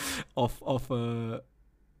of a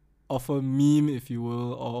meme, if you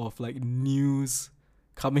will, or of like news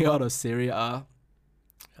coming out of Serie A.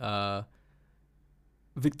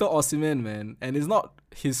 Victor Osimhen, man, and it's not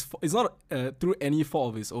through any fault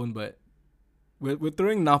of his own, but we're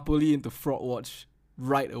throwing Napoli into Fraud Watch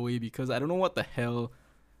right away because I don't know what the hell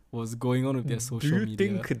was going on with their social Do you media.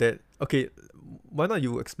 think that why not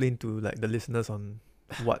you explain to like the listeners on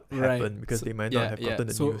what Right. happened, because So- they might not have gotten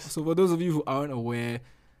the so, news. So for those of you who aren't aware,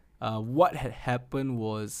 what had happened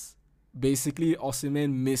was basically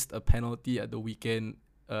Osimhen missed a penalty at the weekend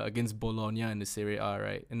against Bologna in the Serie A,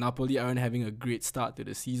 right? And Napoli aren't having a great start to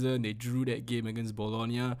the season. They drew that game against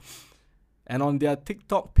Bologna. And on their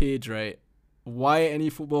TikTok page, right? Why any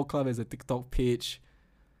football club has a TikTok page?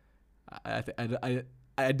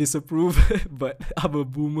 I disapprove, but I'm a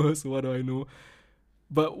boomer, so what do I know?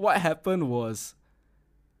 But what happened was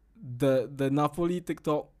the Napoli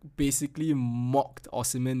TikTok basically mocked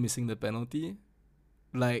Osimhen missing the penalty.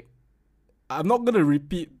 Like, I'm not gonna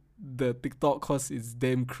repeat the TikTok cause it's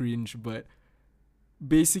damn cringe, but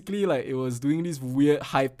basically like it was doing these weird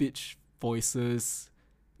high pitched voices.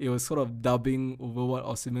 It was sort of dubbing over what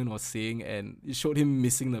Osimhen was saying, and it showed him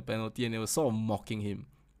missing the penalty, and it was sort of mocking him.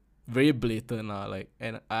 Very blatant,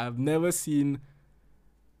 and I've never seen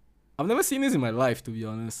this in my life, to be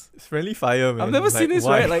honest. It's friendly fire, man. I've never seen this,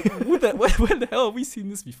 why? right? Like, where the hell have we seen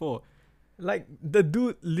this before? Like the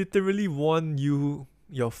dude literally won you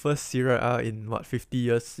your first Serie A in 50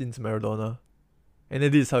 years since Maradona, and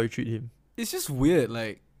then this is how you treat him. It's just weird.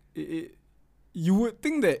 Like, you would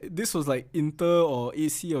think that this was like Inter or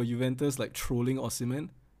AC or Juventus like trolling Osimhen,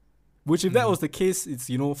 which if that was the case, it's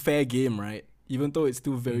fair game, right? Even though it's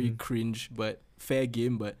still very cringe, but fair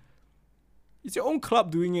game. But it's your own club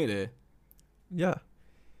doing it, eh? Yeah.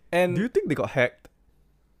 And Do you think they got hacked?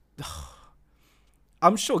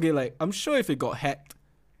 I'm sure. I'm sure if it got hacked,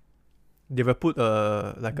 They would put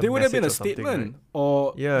like a there would have been a message or something, statement, right?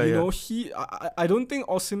 or Yeah, I don't think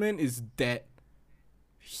Osimhen is that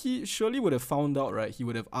he surely would have found out, right? He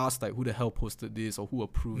would have asked like who the hell posted this or who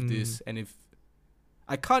approved this, and if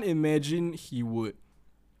I can't imagine he would.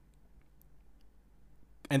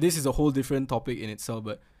 And this is a whole different topic in itself,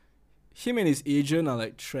 but him and his agent are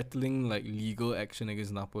like threatening like legal action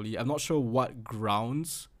against Napoli. I'm not sure what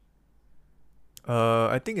grounds.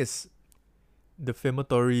 I think it's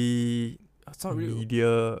defamatory It's not really.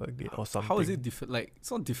 media or something. How is it like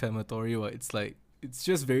it's not defamatory, or it's like it's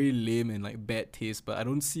just very lame and like bad taste. But I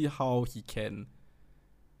don't see how he can.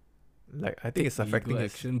 Like, I think it's take affecting legal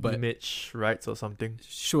his action, but image rights or something.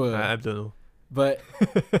 Sure, I don't know. but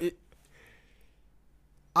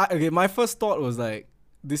okay. My first thought was like,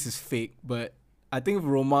 this is fake, but I think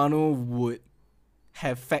Romano would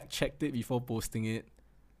have fact checked it before posting it,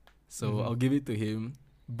 so I'll give it to him.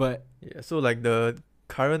 But yeah, so like the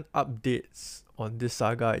current updates on this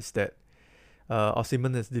saga is that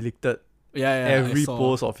Osimhen has deleted every I saw.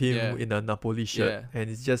 post of him Yeah. in a Napoli shirt, and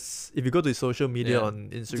it's just, if you go to his social media Yeah. on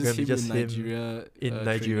Instagram, Just him it's just in him Nigeria. in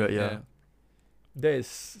Nigeria. training, Yeah, that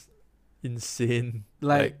is insane.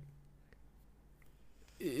 Like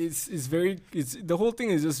it's the whole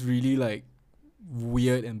thing is just really like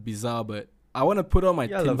weird and bizarre. But I want to put on my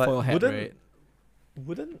Yeah lah, but tinfoil hat, right?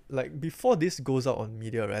 wouldn't like, before this goes out on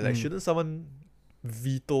media, right? Like, shouldn't someone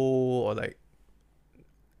veto or like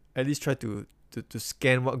at least try to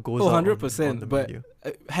scan what goes out 100%, on the but media?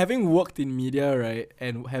 Having worked in media, right,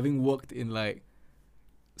 and having worked in like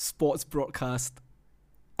sports broadcast,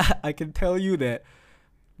 I can tell you that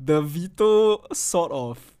the veto sort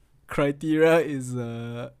of criteria is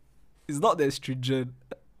not that stringent,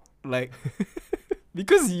 like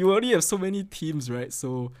because you only have so many teams, right?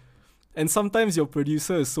 So, and sometimes your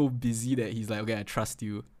producer is so busy that he's like, okay, I trust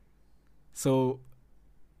you. So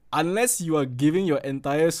unless you are giving your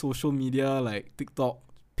entire social media like TikTok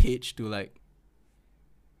page to like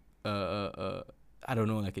I don't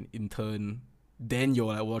know, like an intern, then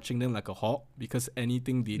you're like watching them like a hawk, because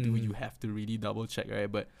anything they do you have to really double check,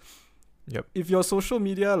 right? But if your social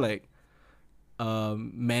media like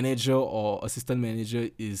manager or assistant manager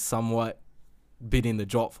is somewhat been in the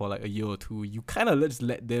job for like a year or two, you kind of just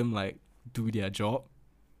let them like do their job.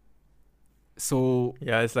 So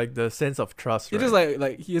yeah, it's like the sense of trust, it's right? just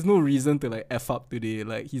like he has no reason to like F up today.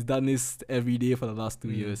 Like he's done this every day for the last 2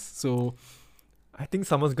 years. So I think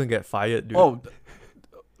someone's gonna get fired, dude. oh,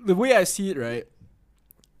 the way I see it, right?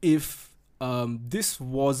 If this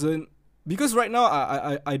wasn't, because right now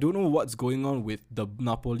I don't know what's going on with the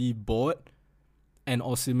Napoli board and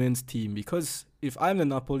Osimhen's team, because if I'm the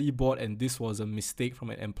Napoli board and this was a mistake from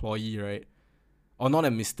an employee, right? Or not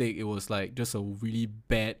a mistake, it was like just a really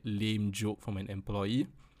bad, lame joke from an employee.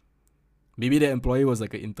 Maybe the employee was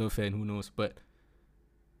like an Inter fan, who knows? But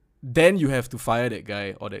then you have to fire that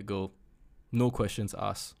guy or that girl. No questions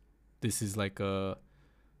asked. This is like a,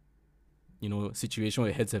 situation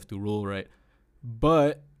where heads have to roll, right?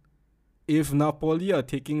 But if Napoli are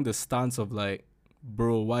taking the stance of like,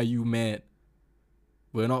 bro, why you mad?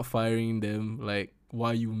 We're not firing them. Like,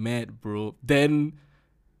 why you mad, bro? Then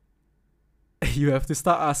you have to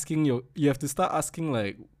start asking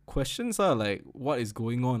like questions are like, what is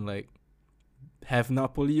going on? Like, have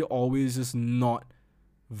Napoli always just not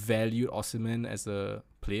valued Osimhen as a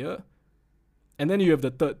player? And then you have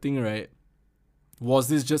the third thing, right? Was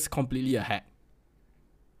this just completely a hack?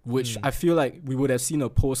 Which I feel like we would have seen a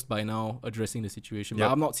post by now addressing the situation,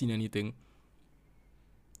 but I've not seen anything.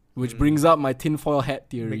 Which brings up my tinfoil hat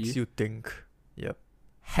theory. Makes you think. Yep.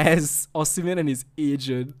 Has Osimhen and his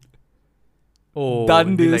agent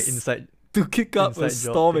done you mean this like inside to kick up a inside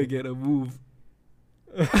job storm thing? and get a move?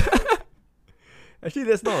 Actually,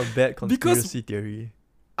 that's not a bad Because conspiracy theory.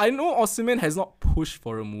 I know Osimhen has not pushed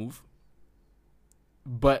for a move,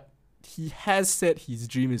 but he has said his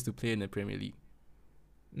dream is to play in the Premier League.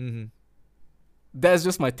 That's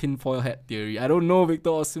just my tinfoil hat theory. I don't know Victor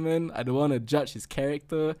Osimhen. I don't want to judge his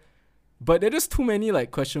character, but there are just too many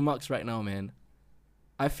like question marks right now, man.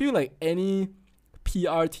 I feel like any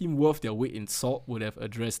PR team worth their weight in salt would have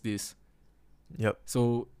addressed this. Yep.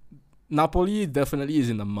 So Napoli definitely is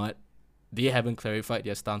in the mud. They haven't clarified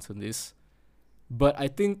their stance on this. But I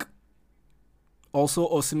think also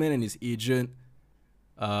Osimhen and his agent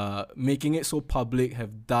making it so public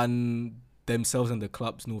have done themselves and the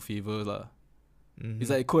clubs no favor lah.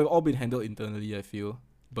 It's like it could have all been handled internally, I feel.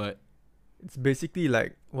 But it's basically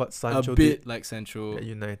like what Sancho a bit did like Sancho. at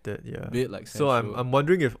United, yeah. A bit like Sancho. So I'm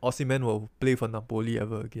wondering if Osimhen will play for Napoli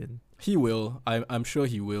ever again. He will. I'm sure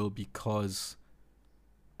he will, because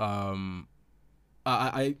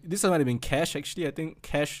I this might have been Cash actually. I think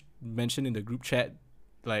Cash mentioned in the group chat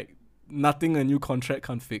like nothing a new contract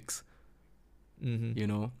can't fix.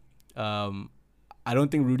 I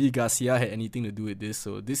don't think Rudy Garcia had anything to do with this.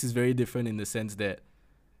 So this is very different in the sense that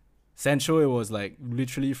Sancho, it was like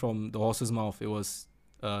literally from the horse's mouth. It was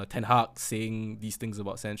Ten Hag saying these things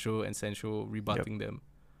about Sancho and Sancho rebutting them.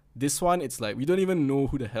 This one, it's like we don't even know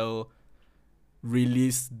who the hell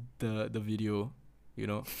released the video, you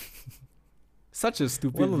know. Such a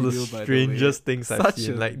stupid One of the video, by the way. strangest things I've Such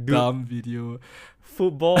seen. a Like, dude, dumb video.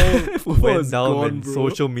 football Football went is down gone, when bro.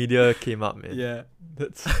 social media came up, man. Yeah,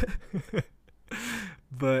 That's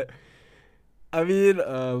but I mean,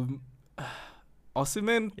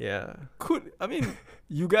 Osimhen yeah. could. I mean,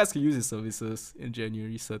 you guys can use his services in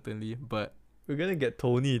January certainly, but We're gonna get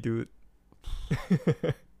Tony, dude.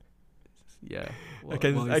 yeah, I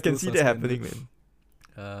can see that happening,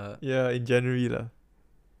 man. Yeah, in January lah.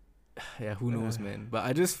 Yeah, who knows, man? But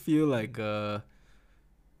I just feel like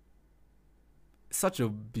such a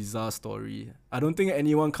bizarre story. I don't think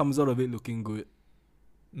anyone comes out of it looking good.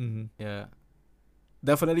 Mm-hmm. Yeah,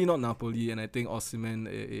 definitely not Napoli, and I think Osimhen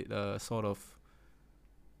it sort of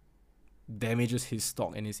damages his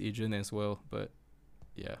stock and his agent as well. But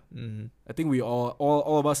yeah, Mm-hmm. I think we all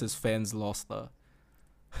of us as fans lost.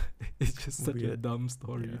 It's just such a Weird. dumb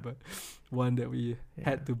story, Yeah. but one that we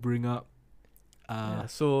had to bring up. Yeah,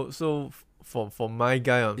 so for my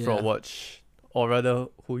guy on Front Yeah. Watch, or rather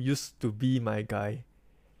who used to be my guy,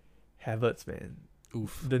 Havertz, man.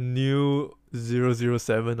 Oof. The new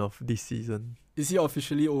 007 of this season. Is he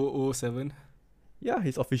officially 007? Yeah,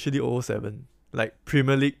 he's officially 007. Like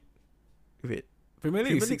Premier League. Wait. Premier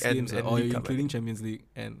League is Premier 6 League games, and or League Cup, including Champions League,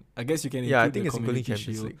 and I guess you can Yeah, I include think the it's including Community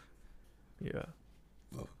Champions Shield. League. Yeah.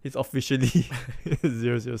 He's officially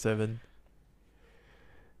 007.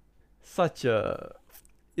 Such a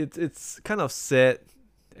it's kind of sad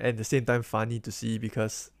and at the same time funny to see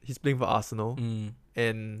because he's playing for Arsenal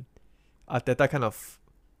and Arteta kind of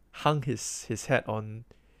hung his hat on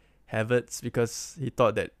Havertz because he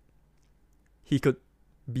thought that he could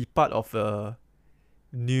be part of a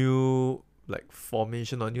new like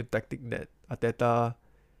formation or new tactic that Arteta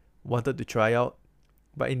wanted to try out.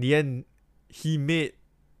 But in the end, he made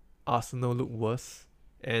Arsenal look worse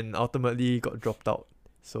and ultimately got dropped out.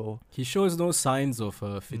 So He shows no signs of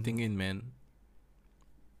fitting in, man.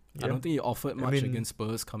 I yeah. don't think he offered much mean- against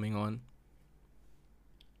Spurs coming on.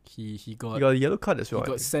 He got He got a yellow card as he well. I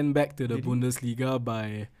got think. sent back to the Did he? Bundesliga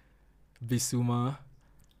by Bissouma.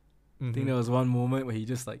 I think Mhm. there was one moment where he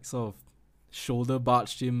just like sort of shoulder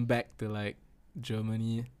barged him back to like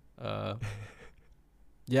Germany.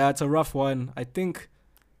 Yeah, it's a rough one. I think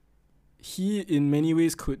he in many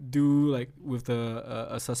ways could do like with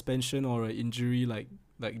a suspension or an injury like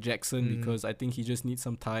Jackson Mhm. because I think he just needs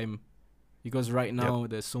some time because right now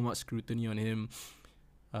there's so much scrutiny on him.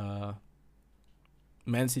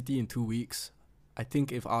 Man City in 2 weeks. I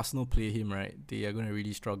think if Arsenal play him right, they are gonna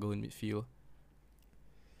really struggle in midfield.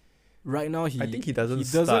 Right now, I think he doesn't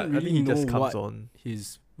start. really I think he know just comes what on.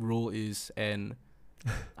 his role is, and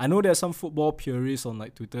I know there are some football purists on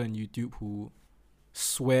like Twitter and YouTube who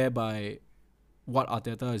swear by what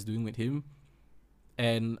Arteta is doing with him,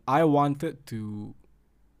 and I wanted to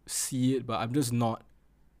see it, but I'm just not.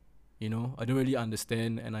 You know, I don't really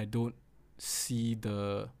understand, and I don't see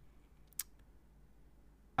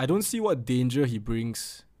what danger he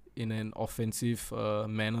brings in an offensive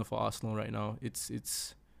manner for Arsenal right now. It's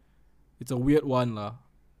a weird one lah.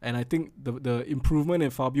 And I think the improvement in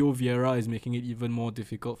Fabio Vieira is making it even more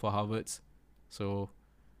difficult for Havertz. So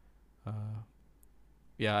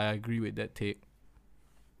yeah, I agree with that take.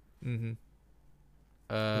 Mm-hmm.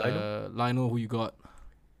 Lionel, who you got?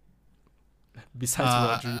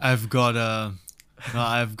 Besides Rodri.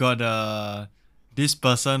 I've got this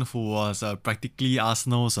person who was practically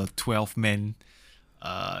Arsenal's 12th man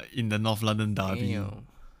in the North London derby. Damn.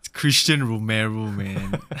 It's Christian Romero,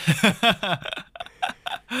 man.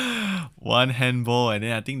 One handball, and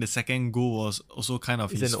then I think the second goal was also kind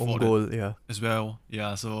of It's his an own fault goal, yeah. as well.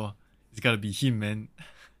 Yeah, so it's gotta be him, man.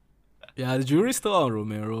 Yeah, the jury's still on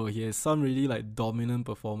Romero. He has some really like dominant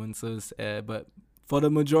performances, but for the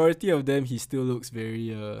majority of them, he still looks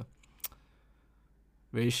very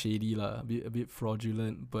very shady lah, a bit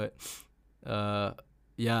fraudulent. But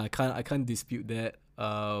yeah, I can't dispute that.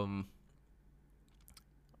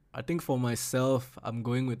 I think for myself, I'm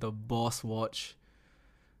going with the boss watch.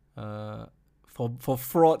 For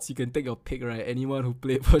frauds, you can take your pick, right? Anyone who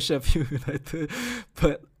played for Sheffield United.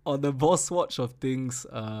 But on the boss watch of things,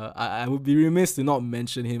 I would be remiss to not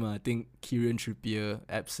mention him. I think Kieran Trippier,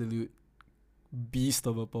 absolute beast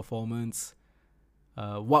of a performance.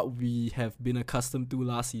 What we have been accustomed to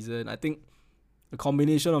last season. I think a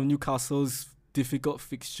combination of Newcastle's difficult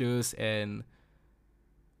fixtures and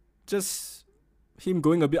just him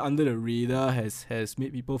going a bit under the radar has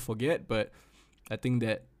made people forget, but I think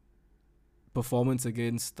that performance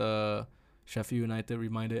against Sheffield United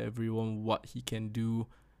reminded everyone what he can do.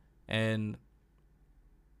 And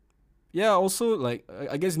yeah, also like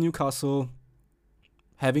I guess Newcastle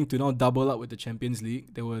having to now double up with the Champions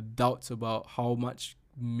League, there were doubts about how much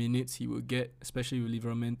minutes he would get, especially with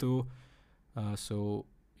Livramento. So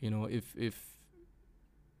if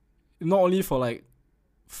not only for like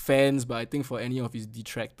fans, but I think for any of his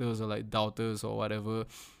detractors or like doubters or whatever,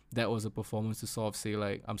 that was a performance to sort of say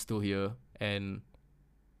like, I'm still here and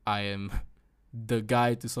I am the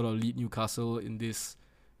guy to sort of lead Newcastle in this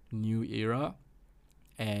new era.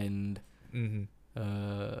 And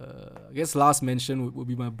I guess last mention would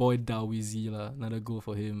be my boy Dawizi lah. Another goal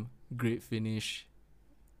for him. Great finish.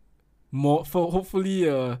 More for hopefully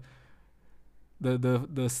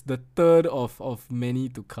the third of many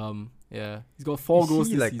to come. Yeah, he's got 4 goals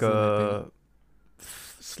this like season. I think.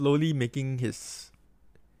 slowly making his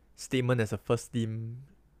statement as a first team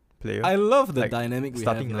player. I love the like dynamic we have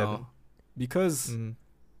starting now 11. because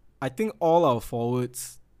I think all our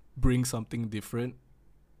forwards bring something different.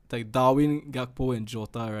 Like Darwin, Gakpo, and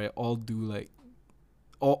Jota, right? All do like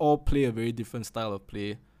all play a very different style of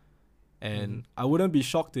play, and I wouldn't be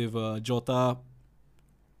shocked if Jota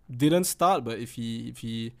didn't start, but if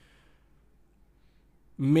he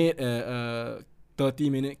made a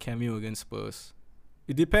 30-minute cameo against Spurs.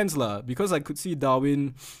 It depends lah, because I could see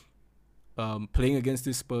Darwin playing against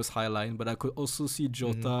this Spurs high line, but I could also see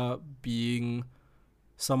Jota being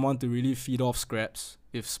someone to really feed off scraps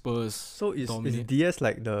if Spurs So is dominate. Diaz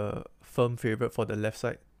like the firm favourite for the left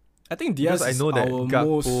side? I think Diaz Because I is know that our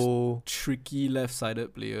Gakpo. most tricky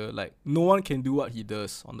left-sided player. Like, no one can do what he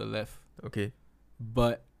does on the left. Okay.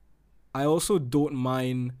 But I also don't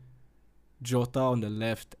mind Jota on the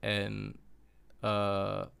left and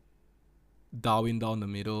Darwin down the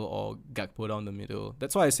middle or Gakpo down the middle.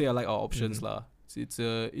 That's why I say I like our options lah. It's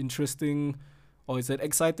a interesting, or it's an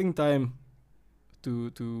exciting time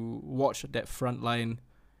to watch that front line.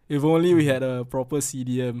 If only we had a proper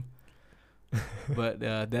CDM. But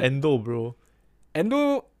that Endo, bro.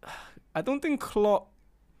 Endo, I don't think Klopp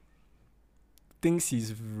thinks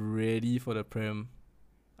he's ready for the Prem.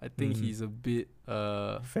 I think he's a bit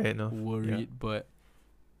Fair enough. worried, but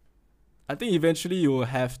I think eventually you will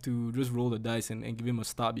have to just roll the dice and give him a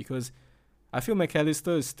start, because I feel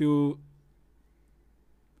McAllister is still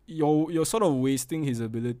you're sort of wasting his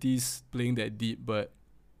abilities playing that deep, but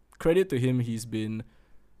credit to him, he's been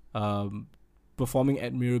performing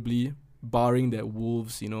admirably, barring that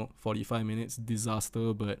Wolves 45 minutes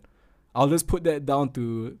disaster. But I'll just put that down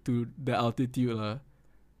to the altitude lah.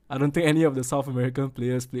 I don't think any of the South American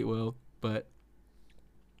players played well, but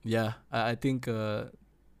yeah, I think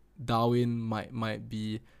Darwin might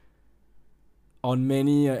be on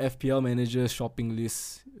many FPL managers' shopping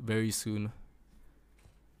lists very soon.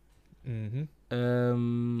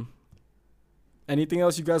 Anything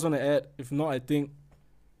else you guys want to add? If not, I think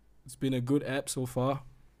it's been a good app so far.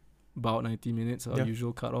 About 90 minutes, our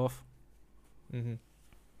usual cutoff.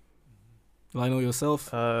 Lionel,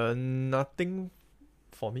 yourself? Nothing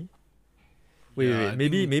for me. Wait, Yeah, I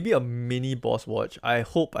maybe a mini boss watch. I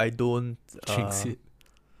hope I don't Jinx it.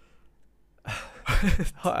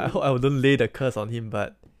 I hope I don't lay the curse on him,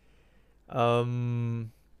 but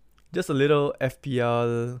just a little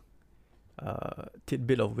FPL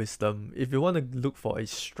tidbit of wisdom. If you want to look for a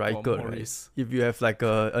striker, right? Morris. If you have like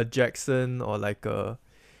a Jackson, or like for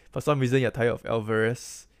some reason you're tired of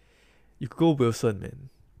Alvarez, you could go Wilson, man.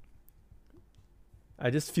 I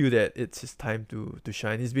just feel that it's his time to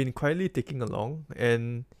shine. He's been quietly ticking along,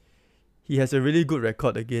 and he has a really good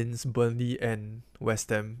record against Burnley and West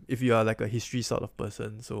Ham, if you are like a history sort of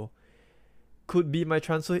person. So could be my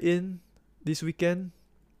transfer in this weekend.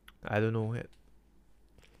 I don't know yet.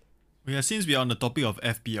 Yeah, since we are on the topic of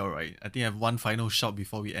FPL, right? I think I have one final shout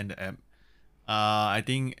before we end the app. I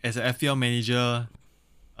think as an FPL manager,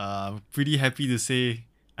 pretty happy to say,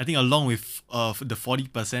 I think along with the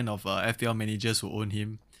 40% of FPL managers who own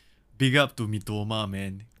him, big up to Mitoma,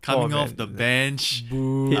 man. Coming off the bench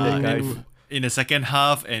Boo. Hate that guy. in the second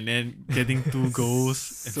half and then getting 2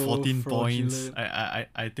 goals and So 14 points. fraudulent.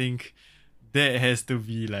 I think that has to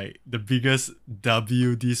be like the biggest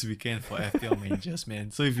W this weekend for FPL managers, man.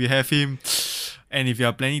 So if you have him, and if you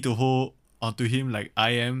are planning to hold onto him like I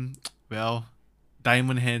am, well,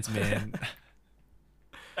 diamond hands, man.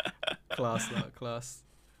 Class lah, class.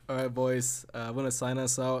 Alright, boys. I'm gonna sign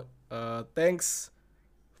us out. Thanks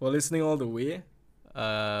for listening all the way.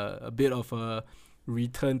 A bit of a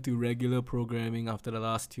return to regular programming after the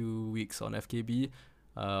last 2 weeks on FKB.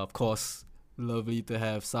 Of course, lovely to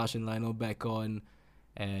have Sash and Lionel back on.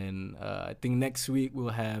 And I think next week we'll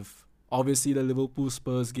have obviously the Liverpool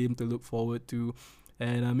Spurs game to look forward to.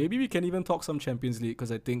 And maybe we can even talk some Champions League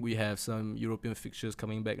because I think we have some European fixtures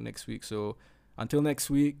coming back next week. So until next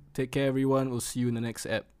week, take care everyone. We'll see you in the next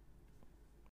ep.